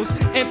bottles,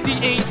 empty,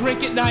 ain't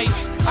drinking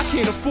nice. I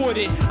can't afford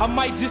it, I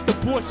might just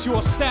abort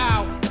your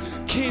style.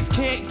 Kids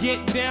can't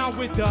get down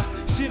with the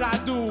shit I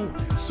do.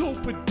 So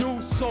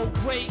produced, so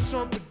great,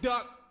 Sherm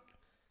product.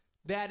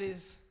 That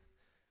is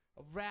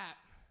a rap.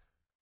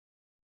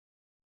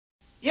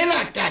 You're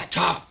not that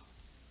tough.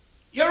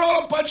 You're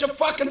all a bunch of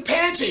fucking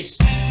pansies.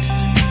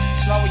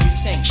 It's not what you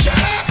think. Shut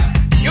up!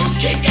 You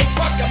keep your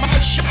fucking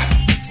mouth shut.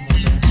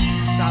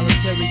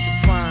 Solitary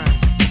confined.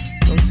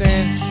 You know what I'm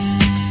saying?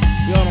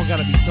 We all don't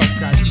gotta be tough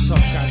guys, you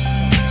tough guys. You know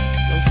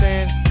what I'm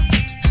saying?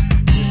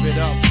 Give it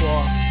up,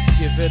 bro.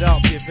 Give it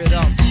up, give it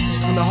up.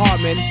 It's from the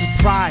heart, man. This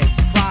is pride.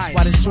 Pride. That's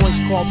why this joint's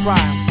called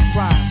pride.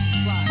 Pride.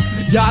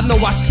 Y'all know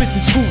I spit the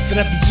truth in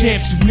every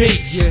jams you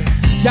make.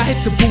 Y'all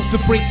hit the booth to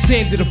bring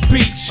sand to the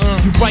beach.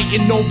 You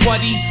writing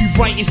nobodies, be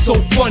writing so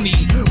funny.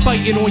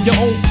 Biting on your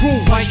own crew,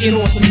 biting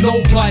on some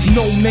nobody.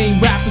 No name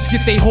rappers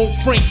get they whole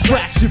frame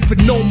fractured for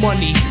no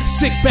money.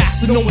 Sick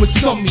bastard knowing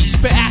some me.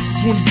 Spit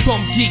axes when you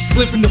dumb geeks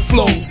live in the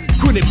flow.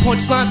 Quitting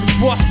punchlines and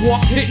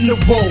crosswalks hitting the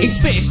road. Ain't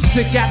spitting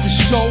sick at the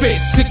show, spit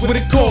sick with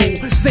a goal.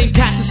 Same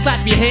cat to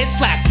slap your hand,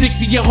 slap dick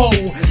to your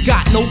hole.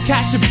 Got no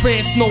cash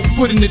advance, no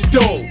foot in the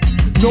dough.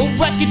 No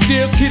record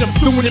deal, kid, I'm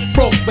doing it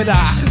broke. But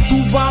I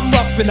do rhyme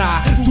rough and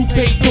I do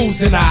pay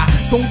dues. And I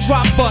don't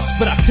drop bus,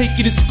 but I take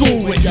you to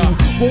school. And you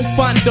won't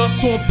find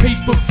us on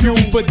pay-per-view.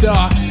 But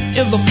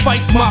Illa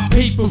fights my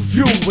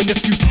pay-per-view. And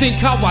if you think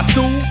how I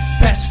do,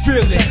 best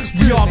feel it.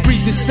 We all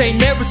breathe the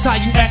same air as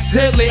how you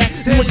exhale it.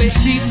 And what you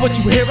see is what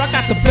you hear, I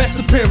got the best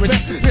appearance.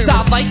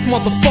 Side life,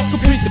 motherfucker,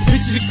 paint the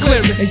picture the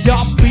clearest. And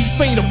y'all beef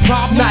ain't a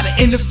problem, not an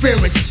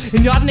interference.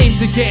 And y'all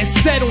names are getting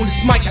said on this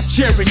mic I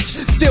cherish.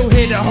 Still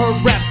here to hear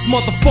raps,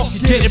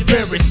 motherfucker, get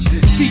embarrassed.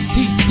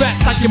 CT's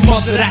best like your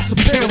mother, that's a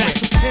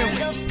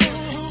parent.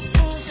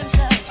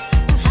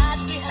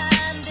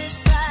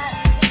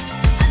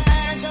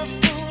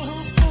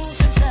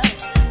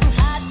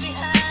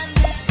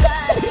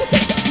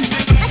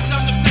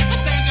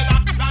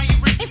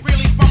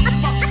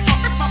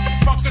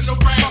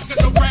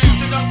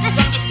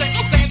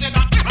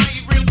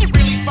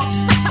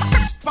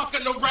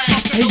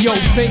 Hey yo,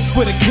 thanks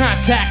for the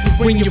contact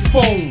and ring your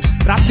phone.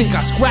 But I think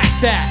I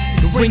scratched that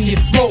and ring your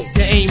throat.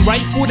 You aim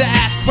right for the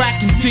ass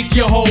crack and dig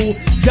your hole.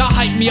 Y'all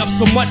hype me up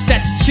so much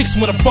that your chicks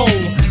want a bone.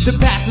 Then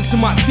pass it to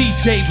my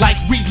DJ like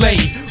relay.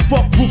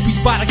 Fuck groupies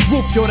by the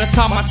group, yo, that's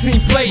how my team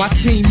play. My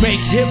team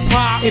make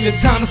hip-hop in a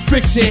town of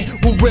fiction.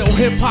 Well, real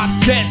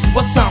hip-hop's dead, so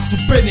what sounds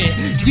forbidden?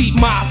 Deep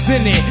minds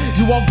in it,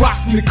 you all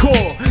rock from the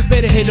core.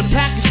 Better hit a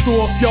package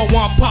store if y'all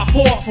want pop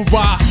off. Or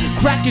I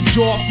crack a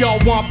jaw if y'all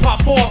want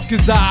pop off.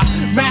 Cause I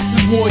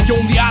mastered war, your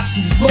only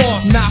option is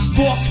lost. Not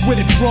forced with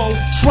it, bro,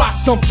 try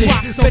something.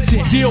 Bet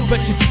your deal,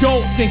 bet you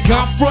don't think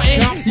I'm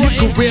frontin'. Your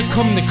career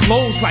come to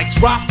close like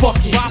dry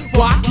fucking.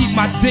 While I keep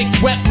my dick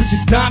wet with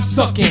your dime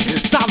sucking.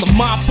 Solid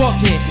mind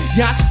bucking.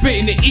 Yeah, I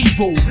spittin' the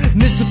evil.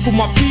 Listen for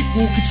my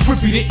people,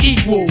 contribute to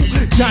equal.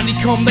 Johnny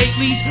come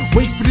latelys,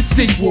 wait for the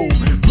sequel.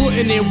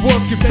 Putting in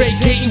work and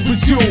vacating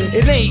was you.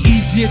 It ain't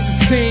easy as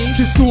it seems,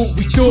 just do what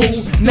we do.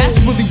 And that's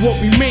really what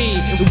we mean,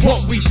 and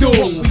what we do.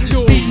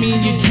 Beat me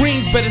in your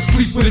dreams, better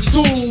sleep with a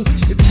tool.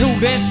 Until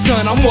then,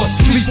 son, I'm gonna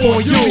sleep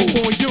on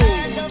you.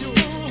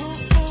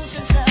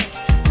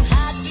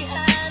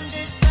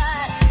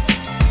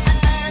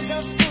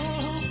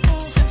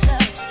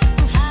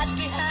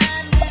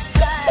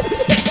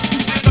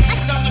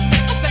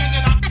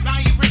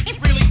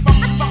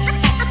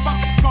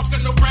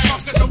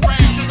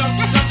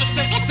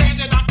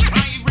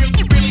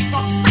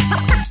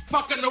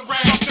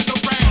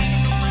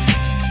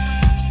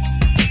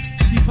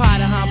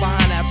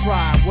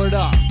 Word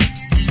up.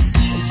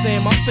 I'm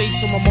saying my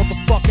face on my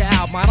motherfucking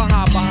album. I don't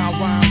hide behind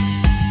rhymes.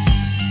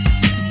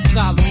 It's a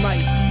solid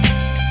life.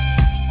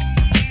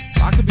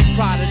 I could be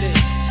proud of this.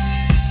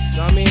 You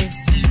know what I mean?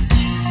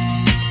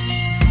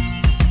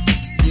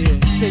 Yeah,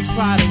 take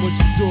pride in what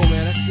you do,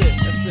 man. That's it.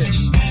 That's it.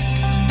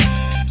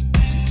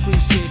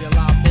 Appreciate it a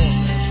lot more,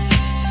 man.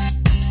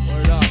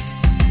 Word up.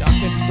 Y'all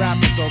can't be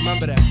rappers though.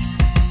 Remember that.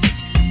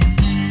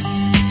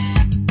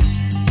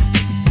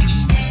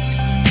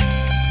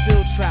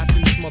 Still trapped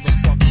in this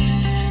motherfucker.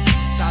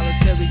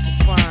 Solitary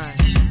confined.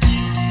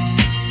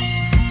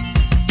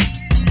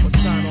 I'm gonna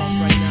sign off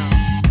right now.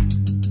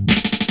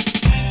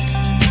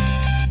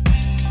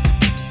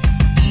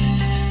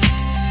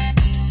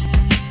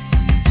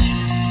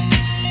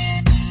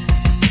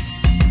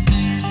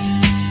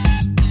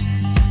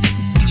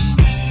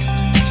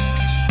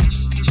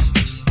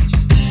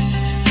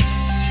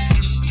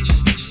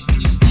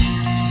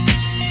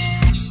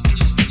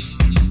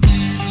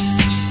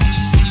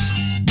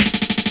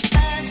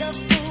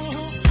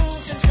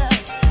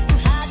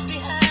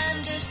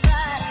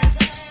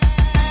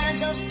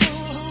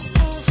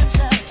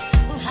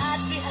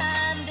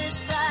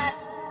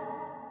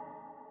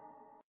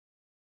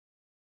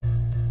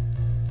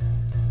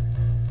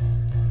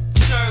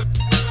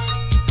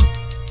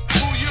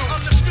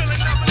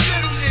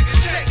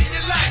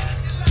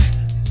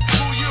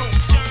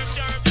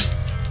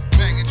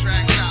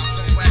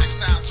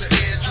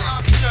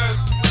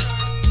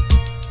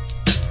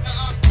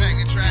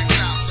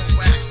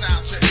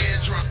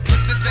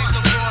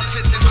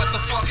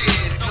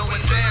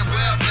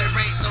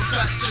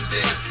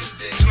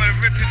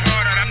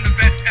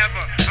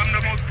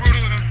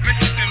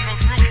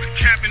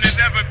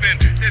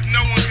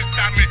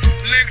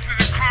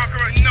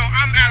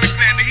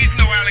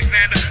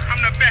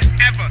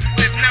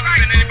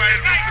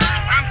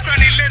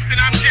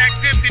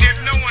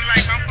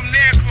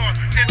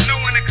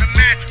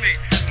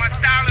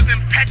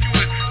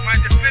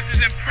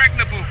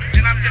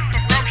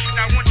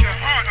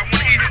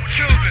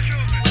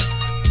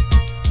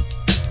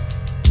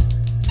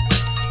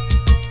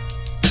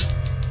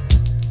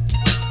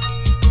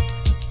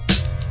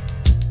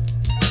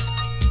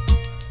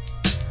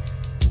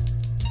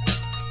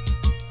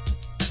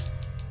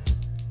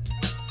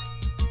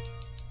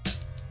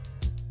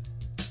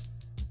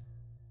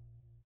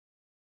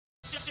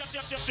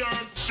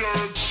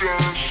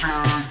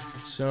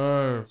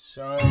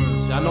 Sherm.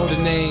 Y'all know the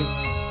name.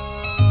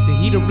 See,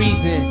 he the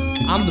reason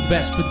I'm the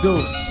best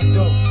produced. You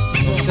know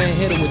what I'm saying?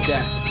 Hit him with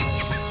that.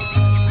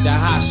 That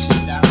hot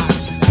shit. That hot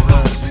shit. That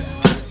hot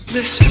shit.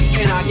 Listen,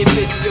 and I get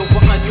busy over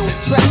unknown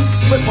tracks.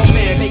 With my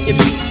man making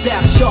beats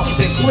stab sharper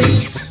than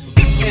cleats.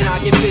 And I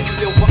get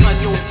busy over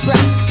unknown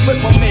tracks. With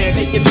my man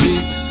making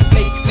beats,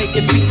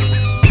 making beats.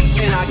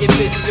 And I get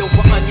busy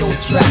over unknown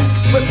tracks.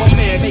 With my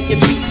man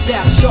making beats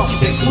stab sharper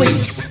than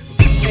cleats.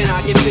 And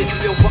I get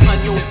busy over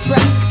unknown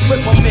tracks.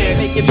 With my man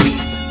making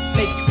beats,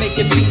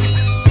 making beats.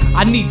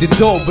 I need the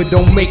dough, but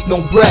don't make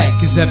no bread.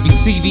 Cause every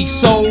CD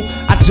sold,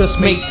 I just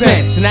make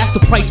sense. And that's the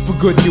price for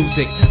good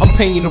music. I'm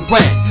paying the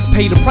rent.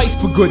 Pay the price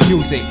for good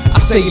music. I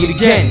say it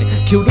again.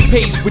 Kill the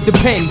page with the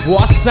pen, boy,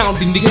 I sound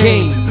in the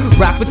game.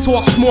 Rapper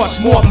talk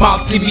smart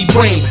mouth give me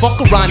brain. Fuck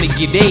around and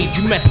get AIDS,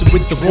 you messing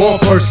with the wrong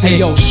person. Hey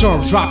yo,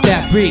 Sherm, drop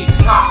that beat.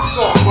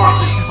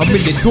 I'm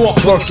in the door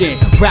lurking,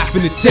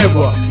 rapping the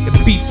terror. The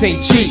beats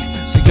ain't cheap,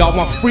 so y'all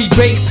want free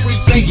bass?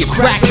 See your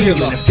crack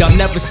killer. If y'all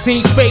never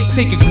seen fake,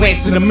 take a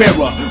glance in the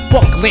mirror.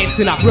 Fuck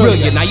glancing, I grill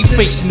ya. Now you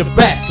facing the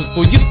best, so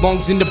throw your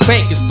lungs in the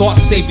bank and start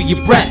saving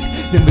your breath.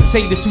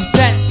 Imitators who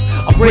test,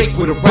 I break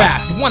with a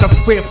rap. You want a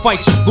fair fight,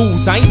 you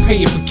lose, I ain't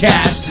paying for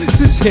cash.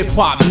 This is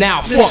hip-hop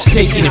now, fuck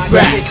taking it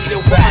back.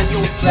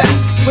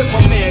 With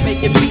my man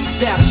making beats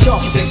stab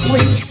sharper than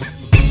cleats.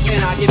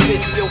 And I get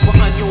busy over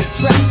unknown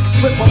tracks.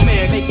 With my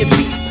man making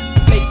beats,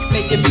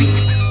 making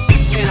beats.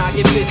 And I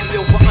get busy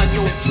over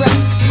unknown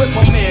tracks. With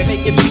my man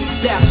making beats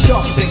stab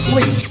sharper than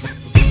cleats.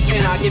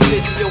 And I get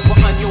busy over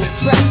unknown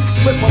tracks.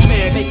 With my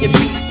man making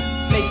beats,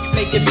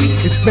 making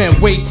beats. It's been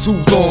way too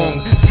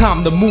long, it's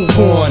time to move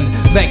on.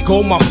 Let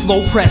go my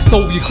flow,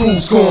 presto, your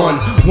crew's gone.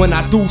 When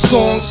I do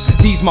songs,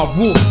 these my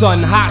rules,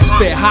 son. Hot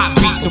spit, hot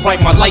beats, and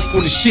write my life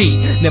on the sheet.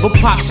 Never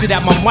pop shit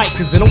at my mic,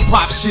 cause they don't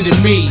pop shit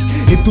at me.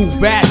 And do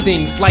bad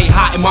things, light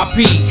hot in my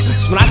beats.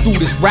 So when I do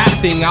this rap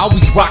thing, I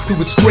always rock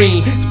through a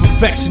screen. It's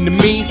perfection to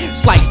me,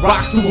 it's like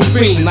rocks through a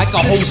fiend. Like a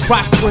hose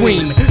crotch the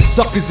cream.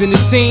 Suckers in the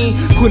scene,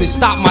 couldn't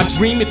stop my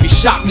dream if it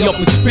shot me up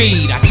with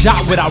speed. I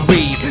jot what I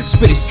read,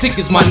 spit as sick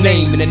as my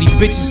name. And any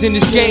bitches in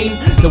this game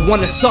that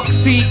wanna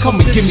succeed, come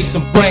and give me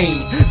some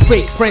brain.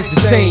 Fake friends the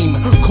same.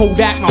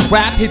 Kodak, my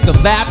rap hit the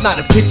lab, not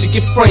a picture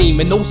get framed.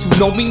 And those who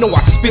know me know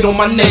I spit on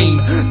my name.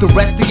 The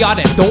rest of y'all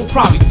that don't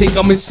probably think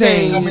I'm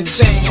insane. And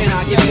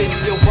I get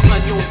busy over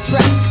unknown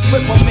tracks.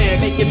 With my man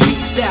making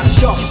beats stab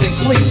sharper than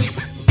cleats.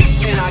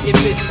 And I get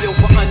busy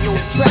over unknown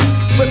tracks.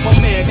 With my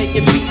man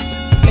making beats,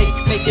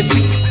 making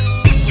beats.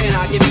 And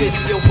I get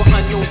busy over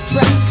unknown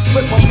tracks.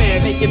 With my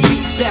man making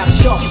beats stab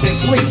sharper than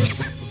cleats.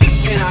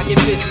 And I get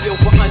busy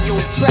over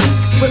unknown tracks.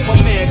 With my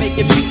man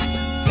making beats,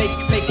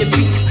 making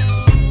beats.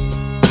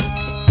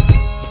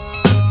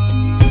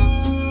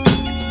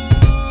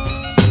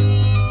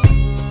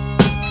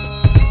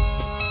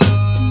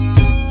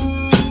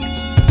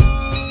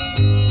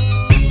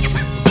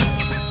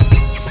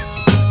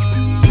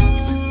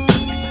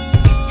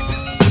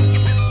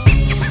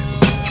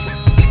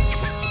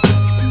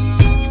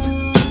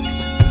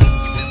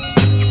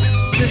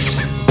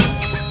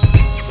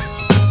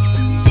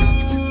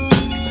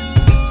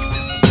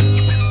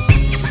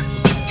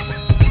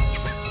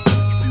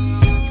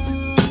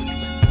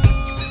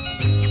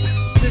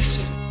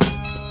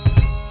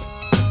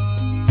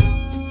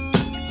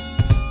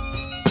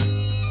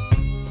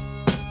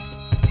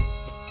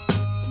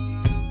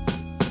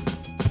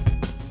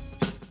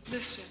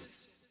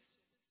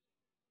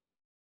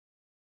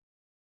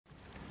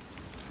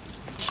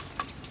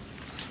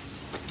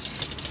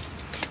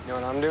 You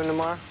know what I'm doing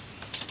tomorrow?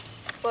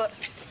 What?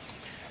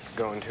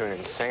 Going to an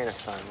insane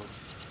asylum.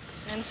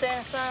 Insane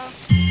asylum?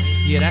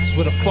 Yeah, that's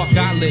where the fuck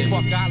I live.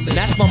 And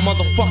that's my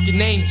motherfucking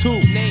name too.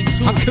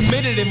 I'm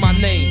committed in my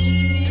name.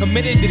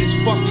 Committed to this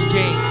fucking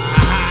game.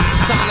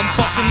 Asylum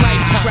fucking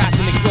life,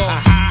 trapping the go.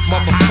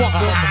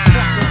 Motherfucker.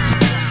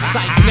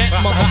 Sight net,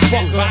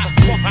 motherfucker.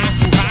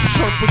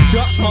 Sherm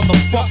product,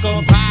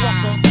 motherfucker.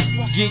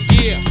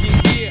 Yeah.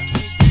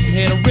 And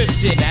hear the rip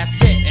shit,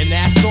 that's it, and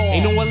that's all.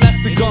 Ain't nowhere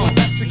left to go.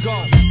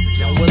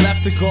 Nowhere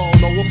left to go,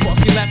 nowhere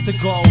fucking left to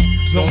go.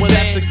 Nowhere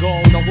left to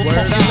go, nowhere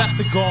fucking left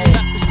to go.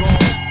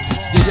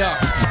 Yeah.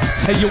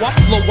 Hey yo, I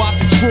flow out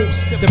the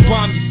troops that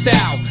bomb your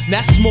style.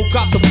 Now smoke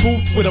out the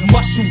booth with a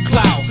mushroom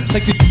cloud.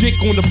 Like the dick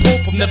on the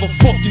pope, I'm never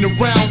fucking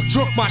around.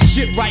 Jerk my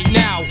shit right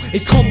now,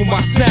 it come with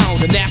my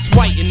sound. And that's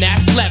right and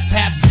that's left,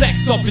 have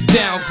sex up and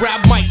down.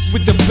 Grab mics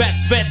with the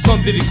best vets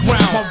under the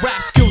ground. My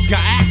rap skills got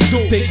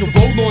axles, they can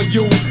roll on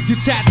you. Your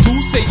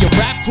tattoos say your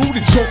rap crew,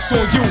 the joke's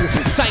on you.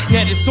 Psych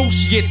net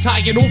associates,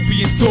 high and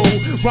opiates though.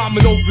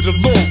 Rhyming over the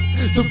low,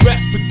 the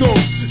rest of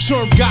those.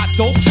 Sherm got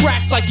dope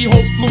tracks like he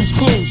hosts Blue's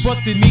Clues.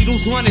 But the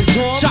needles on his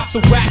arm, chop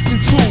the racks in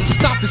two.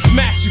 Stop and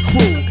smash your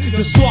crew,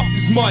 the soft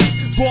as mud.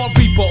 Bar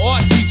reaper,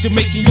 art teacher,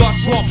 making y'all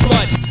draw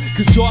blood.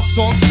 Cause your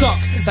songs suck,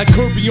 like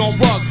Herbie on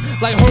rug.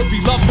 Like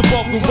Herbie love the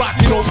bubble,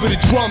 rocking over the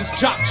drums.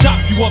 Chop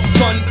you up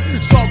son,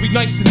 sorry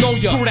nice to know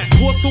ya. Throw that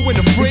torso in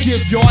the fridge,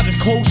 give y'all the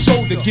cold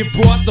shoulder. Give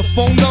bros the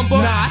phone number,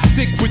 nah I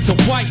stick with the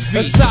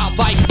wifey. That's how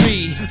life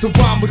be, the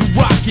rhyme with the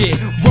rocket.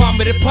 Rhyme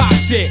with the pop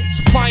shit,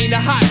 supplying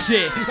the hot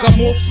shit. Got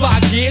more fly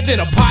gear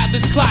than a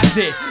pilot's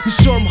closet. You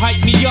sure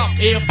hype me up,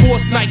 Air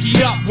Force Nike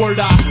up.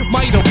 Word I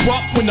might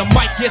erupt when the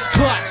mic gets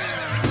clutched.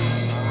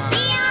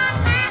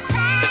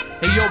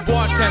 Hey yo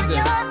bartender,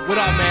 what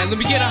up man? Let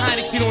me get a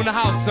Heineken on the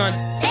house son.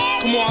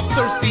 Come on, I'm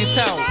thirsty as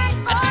hell.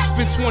 I just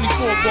spent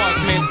 24 bars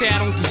man, say I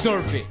don't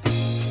deserve it.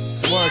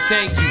 Word,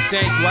 thank you.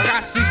 I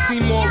got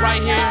 16 more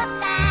right here.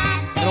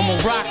 And I'm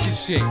gonna rock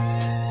this shit.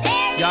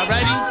 Y'all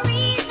ready?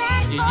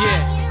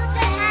 Yeah.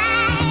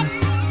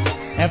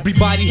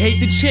 Everybody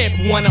hate the champ,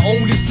 wanna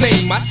own his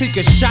name. I take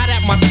a shot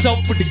at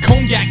myself with the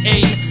cognac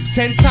aim.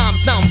 10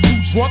 times now I'm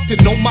too drunk to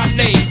know my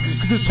name.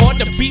 Cause it's hard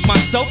to beat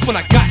myself when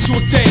I got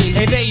your thing.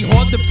 It ain't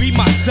hard to beat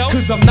myself,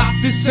 cause I'm not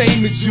the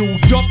same as you.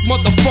 Duck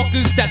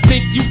motherfuckers that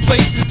think you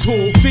played the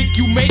tool. Think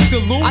you make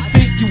the loot, I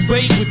think you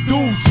laid with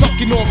dudes.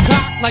 Sucking on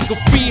cock like a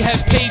fiend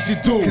had paid you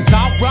do. Cause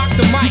I'll rock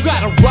the mic, you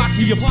gotta rock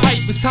your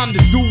pipe. It's time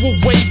to do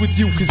away with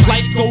you, cause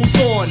life goes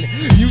on.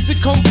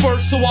 Music come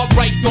first, so I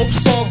write dope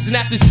songs. And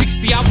after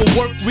 60 hour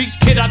work weeks,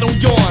 kid I don't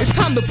yawn. It's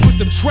time to put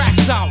them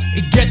tracks out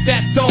and get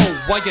that dough.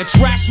 While your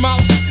trash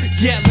mouse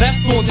get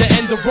left on the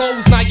end of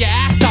roads. Now you're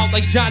assed out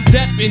like John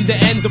Depp in the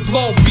end of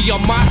blow. Be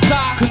on my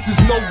side, cause there's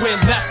nowhere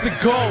left to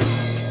go.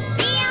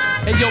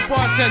 Hey yo,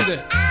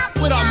 bartender,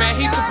 what up, man?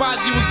 Hate to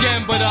bother you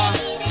again, but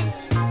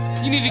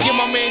you need to get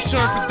my man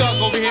Sherm Thug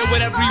over here,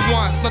 whatever he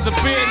wants. Another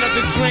beer,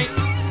 another drink,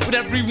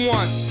 whatever he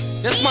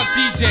wants. That's my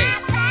DJ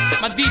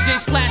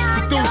slash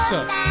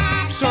producer,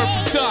 Sherm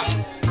Thug.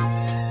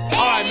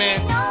 Alright,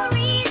 man.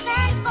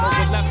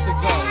 Nowhere left to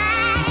go.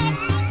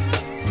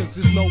 Cause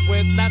there's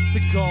nowhere left to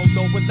go,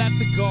 nowhere left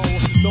to go,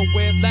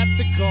 nowhere left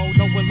to go,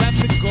 nowhere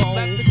left to go,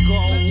 left to go.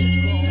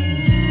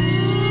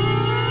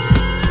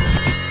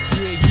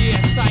 Yeah,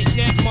 sight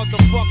neck,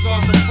 motherfucker,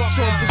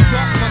 Sherm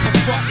Thug,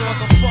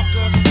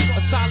 motherfucker,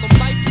 Asylum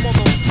life,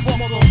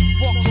 motherfucker.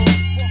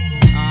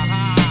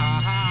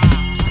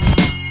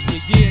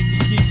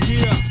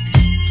 Yeah.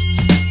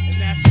 And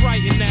that's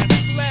right, and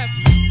that's left.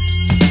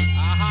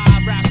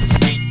 Rap the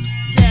sweet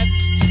death.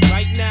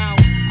 Right now,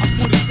 I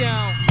put it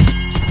down.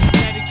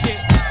 Connecticut.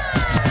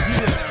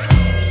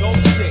 Yeah.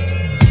 Dope shit.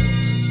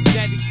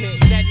 Connecticut.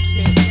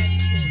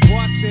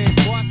 Boston.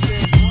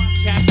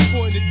 Cats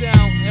putting it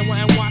down.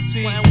 NYC.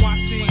 You know what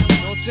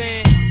I'm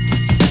saying?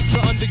 The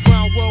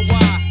underground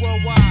worldwide. You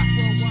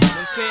know what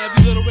I'm saying?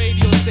 Every little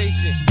radio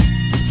station.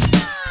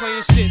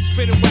 Playing shit,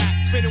 spinning whack.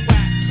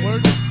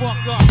 Word the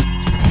fuck up.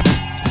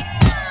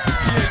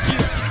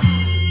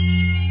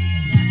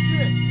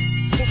 Yeah.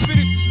 We'll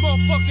finish this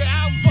motherfucking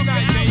album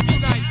tonight,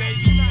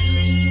 baby.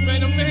 Man,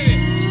 I'm in it.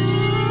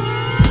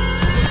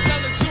 We'll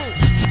sell it too.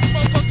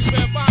 Motherfuckers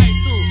been buying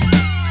too.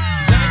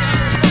 Now I got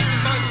no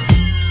fucking money.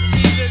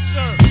 Need that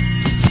shirt.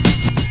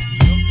 You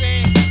know what I'm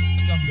saying?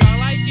 So if y'all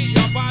like it,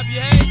 y'all bob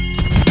your head.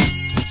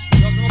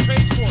 Y'all gonna pay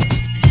for it.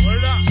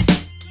 Word up.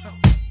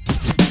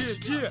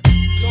 Yeah.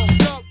 Go.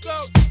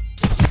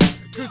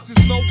 Cause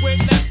there's nowhere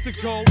left to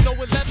go,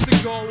 nowhere left to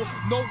go.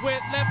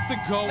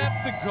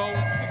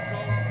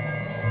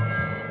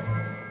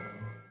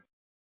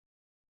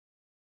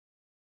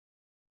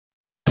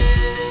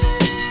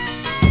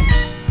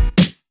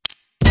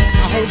 I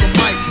hold the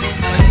mic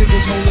like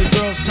niggas hold their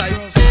girls tight.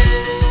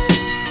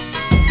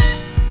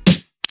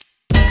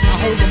 I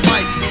hold the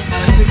mic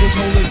like niggas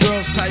hold their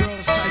girls tight.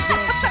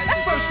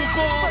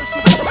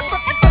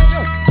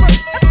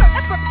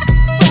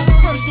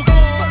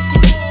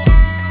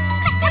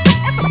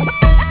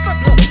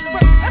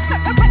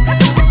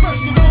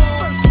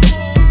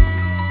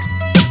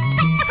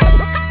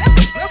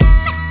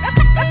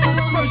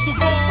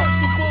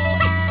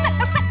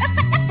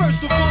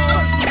 First of all,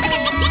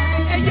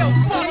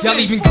 y'all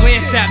even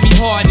glance at me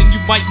hard and you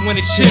might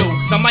wanna chill.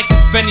 Cause I'm like the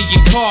vent of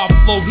your car,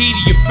 blow heat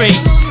to your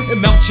face and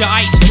melt your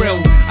ice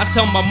grill. I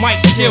tell my mic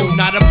skill,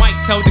 not a mic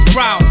tell the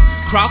crowd.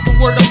 Crowd the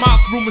word of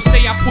mouth, rumors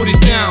say I put it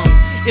down.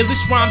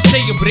 Illest rhyme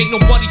saying, but ain't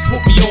nobody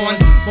put me on.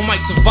 My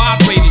mic's a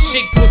vibrator,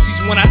 shake pussies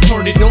when I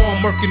turn it on.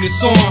 Murking this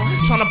song,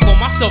 trying to blow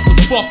myself the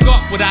fuck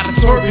up without a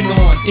turban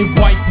on. In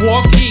white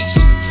board geeks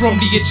from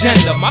the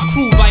agenda. My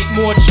crew like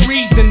more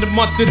trees than the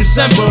month of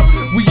December.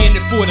 We in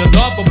it for the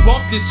love, but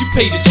bump this, you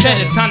pay the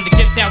cheddar. Time to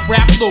get that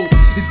rap load,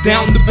 it's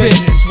down to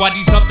business. Why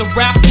these other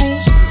rap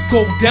rules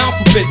go down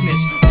for business?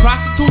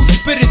 Prostitute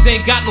spitters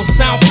ain't got no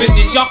sound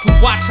fitness. Y'all can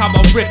watch how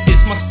I rip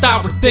this, my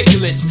style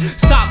ridiculous.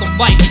 Solemn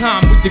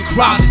lifetime with the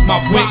crowd is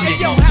my witness.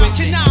 Hey, yo, how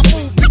can I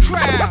move the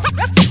crowd?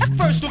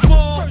 First of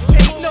all,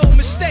 ain't no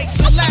mistakes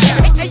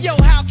allowed. Hey yo,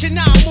 how can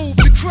I move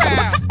the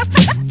crowd?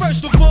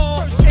 First of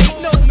all,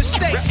 ain't no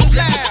mistakes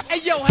allowed.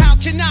 Hey yo, how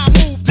can I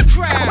move the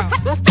crowd?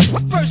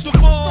 First of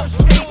all,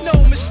 ain't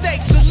no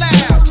mistakes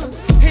allowed.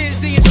 Here's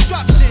the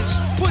instructions,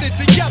 put it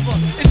together.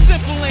 It's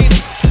simple, ain't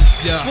it?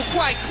 Yeah. We're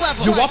quite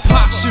clever. Yo, I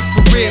pop shit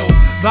for real,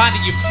 lie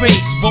to your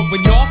face. But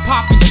when y'all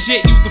poppin'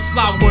 shit, you the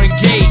flower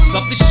engaged.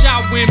 Love to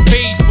shower and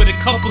bathe with a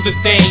couple of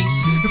things.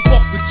 And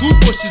fuck with two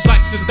bushes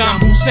like Saddam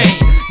Hussein.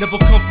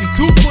 Never come from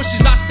two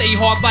bushes, I stay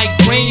hard like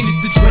grain is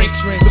the drink.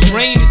 The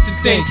brain is the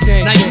thing,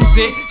 and I use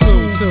it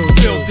to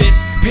fill this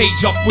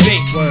page up with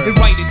ink and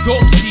write a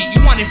dope sheet.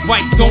 You want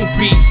advice, don't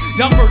beef.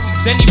 Y'all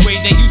virgins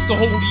anyway, they used to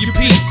hold your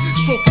peace.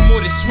 Stroking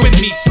more than swim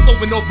meets,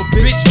 flowing over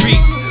bitch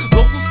beats.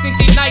 Locals think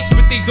they nice,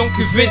 but they don't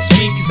convince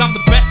me. Cause I'm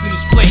the best in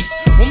this place,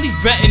 only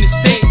vet in the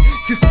state.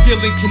 Cause skill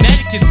in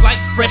Connecticut's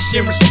like fresh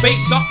air in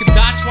space. Y'all can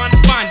die trying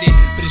to find it,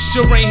 but it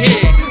sure ain't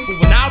here. But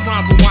when I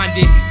rhyme, rewind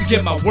it to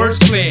get my words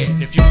clear.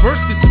 And if your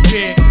verse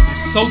disappear, cause I'm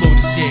solo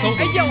this shit.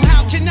 Hey yo,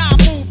 how can I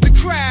move the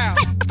crowd?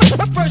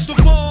 First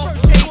of all,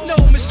 ain't no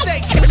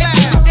mistakes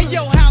allowed. Hey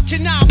yo, how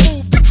can I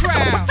move the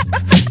crowd?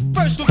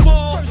 First of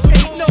all,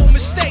 ain't no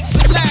mistakes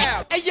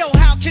allowed. Hey yo,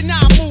 how can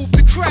I move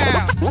the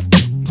crowd?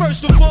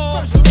 First of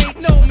all, ain't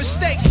no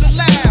mistakes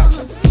allowed.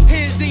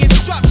 Here's the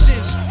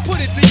instructions, put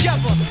it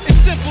together. It's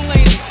simple,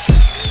 ain't it?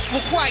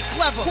 We're quite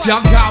clever. If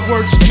y'all got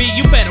words for me,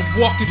 you better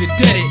walk to the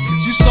dead it.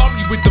 You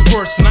sorry with the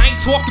verse, and I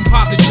ain't talking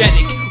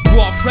apologetic.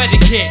 Raw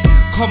predicate,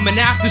 coming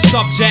after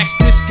subjects.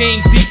 This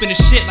game deep in the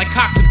shit like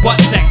cocks and butt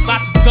sex.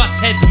 Lots of dust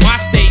heads in my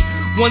state.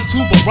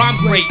 1-2, but rhyme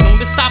great. Known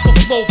to stop a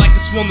flow like a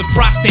swollen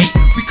prostate.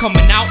 We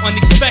coming out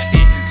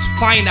unexpected,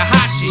 supplying the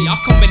hot shit.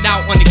 Y'all coming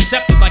out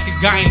unaccepted like a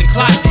guy in the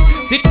closet.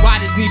 dick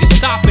riders need to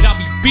stop it, I'll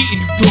be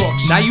beating you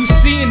dogs. Now you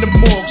see in the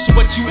morgue, so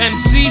what you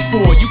MC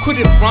for? You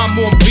couldn't rhyme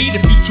on beat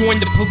if you joined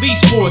the police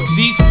force.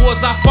 These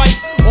wars I fight,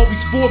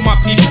 always for my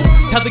people.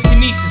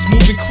 Telekinesis,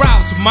 moving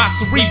crowds with my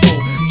cerebral.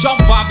 Y'all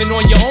vibing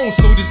on your own,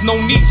 so there's no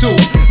need to.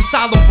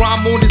 Asylum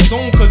rhyme on his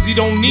own, cause he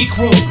don't need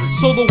crew.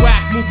 Solo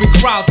act, moving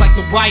crowds like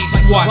the Rize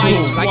Squad do.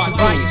 Like the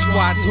Rize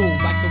Squad do.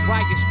 Like the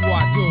Rize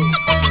Squad do.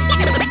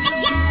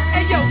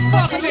 Hey yo,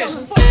 fuck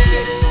this.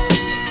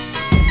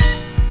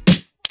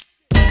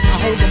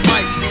 I hold the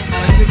mic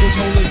like niggas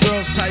hold their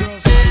girls tight.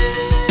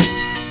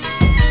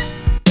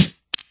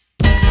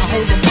 I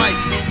hold the mic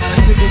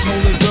like niggas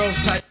hold their girls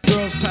tight.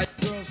 Girls tight.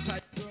 Girls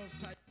tight. Girls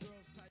tight.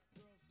 Girls tight.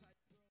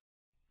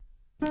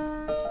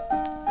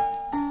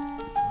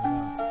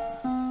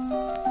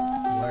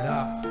 Word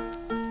up.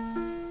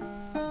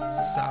 It's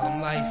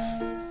Asylum life.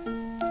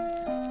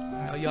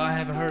 Hell, y'all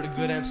haven't heard a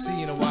good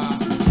MC in a while.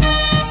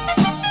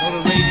 Know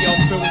the radio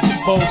filled with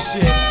some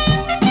bullshit.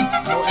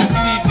 No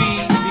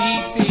MTV,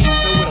 BET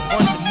filled with a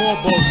bunch of more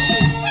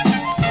bullshit. You know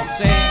what I'm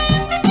saying?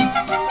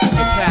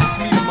 You pass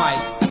me the mic.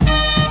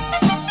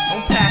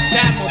 Don't pass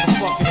that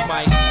motherfucker the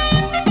mic.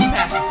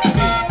 Pass it to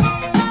me.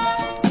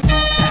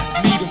 Pass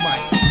me the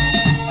mic.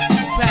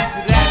 Don't pass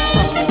it to that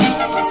sucker.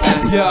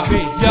 Pass it to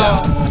me.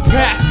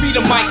 Pass me the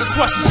mic and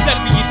crush the set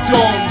for your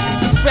dome.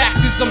 The fact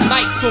is I'm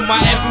nice on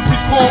my every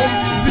poem.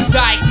 Been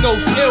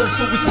diagnosed ill,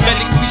 so it's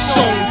medically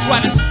shown.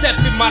 Try to step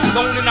in my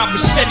zone and I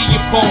machete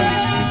your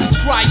bones.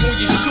 Try on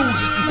your shoes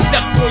just to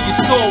step on your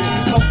soul.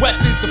 My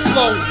weapon's the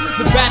flow,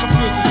 the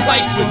battlefield's the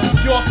ciphers.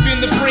 If you're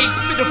feeling the break,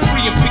 spit it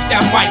free and pick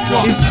that mic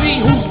up. And see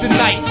who's the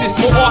nicest.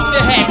 More off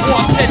the head,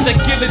 more sets of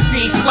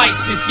guillotine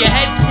slices. Your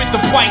head's with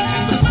the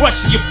vices, I'm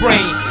crushing your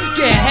brain.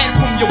 Get ahead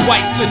from your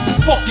white slips and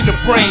fucking the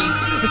brain.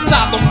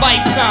 Asylum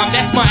lifetime,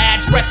 that's my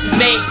address and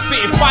name.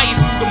 Spitting fire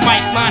through the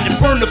mic line and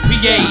burn the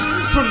PA.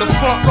 Turn the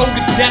front row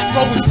to death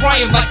row and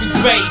frying like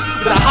McVeigh.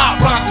 With a hot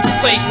rhyme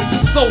display cause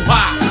it's so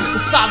hot.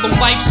 Asylum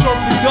life, Sherm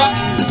product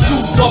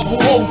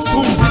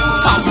 2002. This is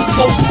how we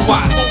blow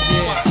spots.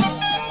 Yeah.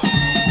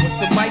 Once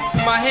the mic's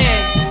in my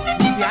hand,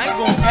 you see I ain't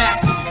gonna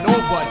pass it to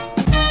nobody.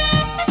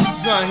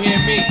 You gonna hear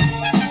me. You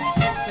know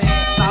what I'm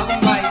saying? Asylum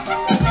life,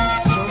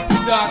 Sherm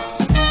product.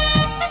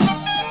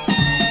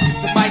 Give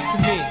the mic to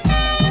me. You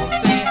know what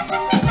I'm saying?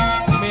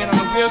 Man on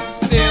the wheels of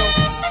steel.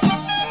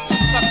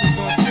 Your suckers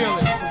gonna feel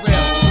it, for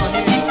real. You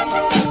gonna hear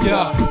me?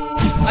 Yeah.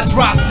 I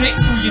drop dick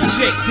through your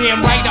chick,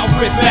 damn right I'll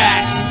rip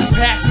ass.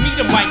 Pass me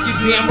the mic, you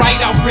damn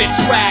right I'll rip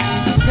tracks.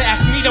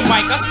 Pass me the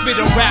mic, I spit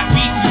a rap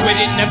easy with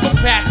it. Never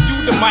pass you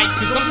the mic,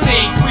 cause I'm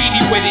staying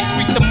greedy with it.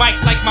 Treat the mic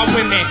like my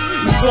women,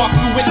 and talk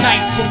to it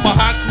nice. But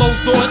behind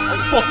closed doors,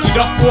 fuck it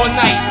up all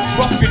night.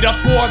 Rough it up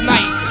all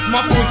night.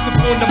 My voice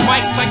up on the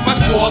mics like my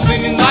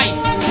calling in life.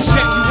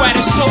 Check you at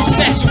a show,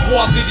 snatch your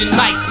wallet and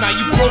nights. Now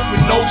you broke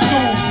with no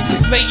shoes.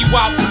 Lay you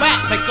out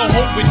flat like a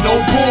hoe with no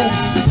boobs.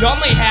 Y'all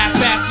ain't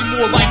half-ass, you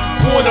more like a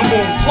quarter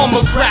moon.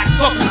 Plumber crack,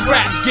 sucker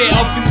craps, get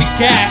up in the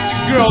gas.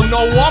 Your girl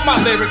know all my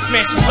lyrics,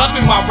 man, she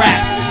loving my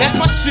rap. That's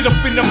my shit up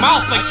in the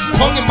mouth like she's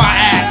tonguing my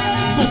ass.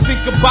 So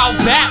think about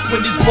that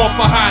when this bump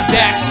behind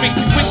dash. Make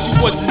you wish you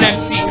was an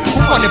MC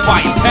who running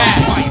by your pad.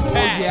 Oh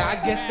yeah, I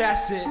guess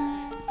that's it.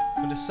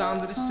 For the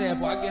sound of the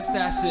sample, I guess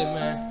that's it,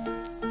 man.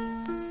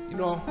 You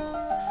know,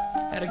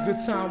 had a good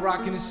time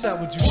rocking this set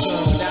with you,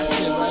 son. That's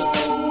it, right?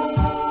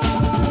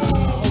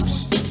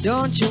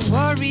 Don't you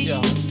worry.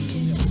 Yo.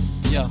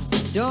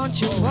 Don't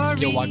you worry.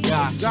 Yo, I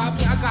got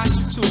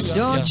you too, yo.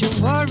 Don't you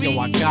worry. Yo,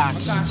 I got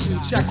you.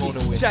 Check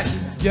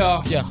it.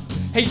 Yo. Yeah.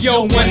 Hey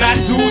yo, when I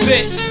do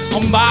this,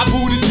 I'm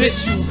liable to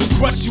diss you.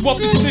 Crush you up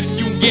and sniff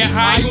you and get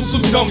high on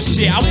some dumb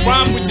shit. I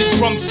rhyme with the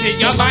drum shit,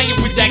 y'all lying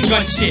with that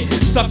gun shit.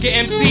 Sucker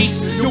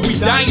MCs, you'll be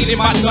dying in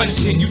my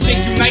dungeon. You think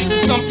you nice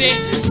or something?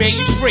 Man,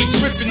 you straight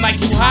tripping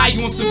like you high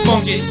on some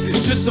fungus.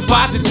 Just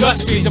survive the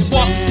dustbin. The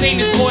boss is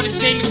saying this Lord,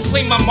 his name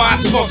explain my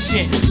mind's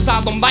function.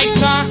 Asylum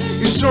lifetime,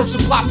 Sherm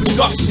supply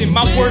production.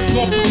 My words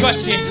on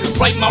percussion,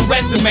 write my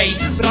resume,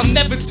 but I'll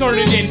never turn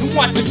it in. Who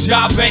wants a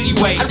job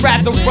anyway? I'd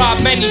rather rob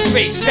many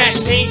fakes,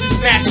 stash names and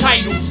snatch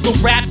titles. The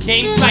rap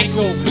game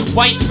cycle,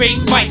 white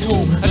face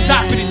Michael. On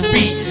top of this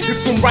beat, if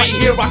from right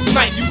here I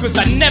snipe you, cause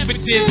I never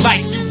did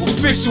like you.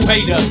 Official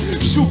hater,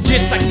 shoot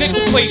this like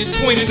nickel platers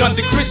pointed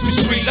under Christmas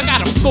trees. I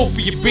got a flow for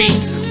your beat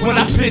when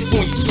I piss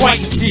on you,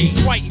 Triton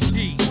keys.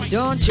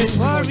 Don't you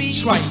worry.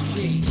 Triton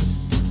keys.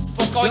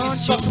 Fuck all you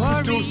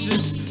sucker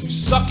producers.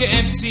 Sucker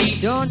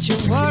MC, don't you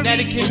worry.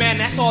 Connecticut, man,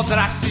 that's all that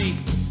I see.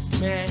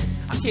 Man,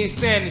 I can't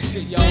stand this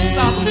shit, yo.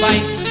 Asylum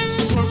life,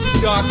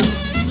 perfect dark,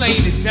 we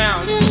laying it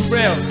down. This is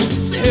real.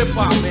 This is hip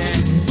hop, man.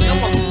 Y'all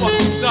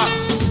motherfuckers suck.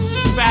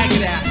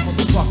 Faggot ass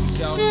motherfuckers,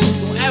 yo.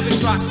 Don't ever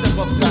try to step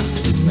up to us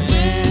with this, man.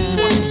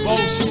 Fucking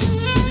bullshit.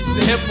 This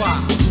is hip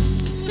hop.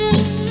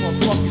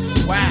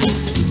 Motherfuckers whack.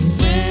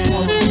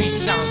 All the beat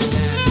sounds,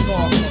 man.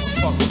 Soft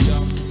motherfuckers,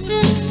 yo.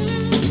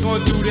 We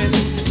gonna do this.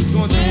 We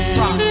gonna do it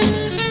proper,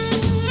 man.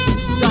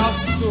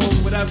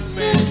 2002, whatever,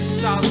 man.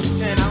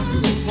 2010, I don't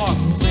give a fuck.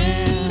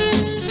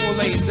 We're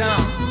gonna lay it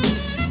down.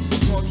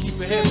 We're gonna keep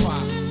it hip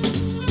hop.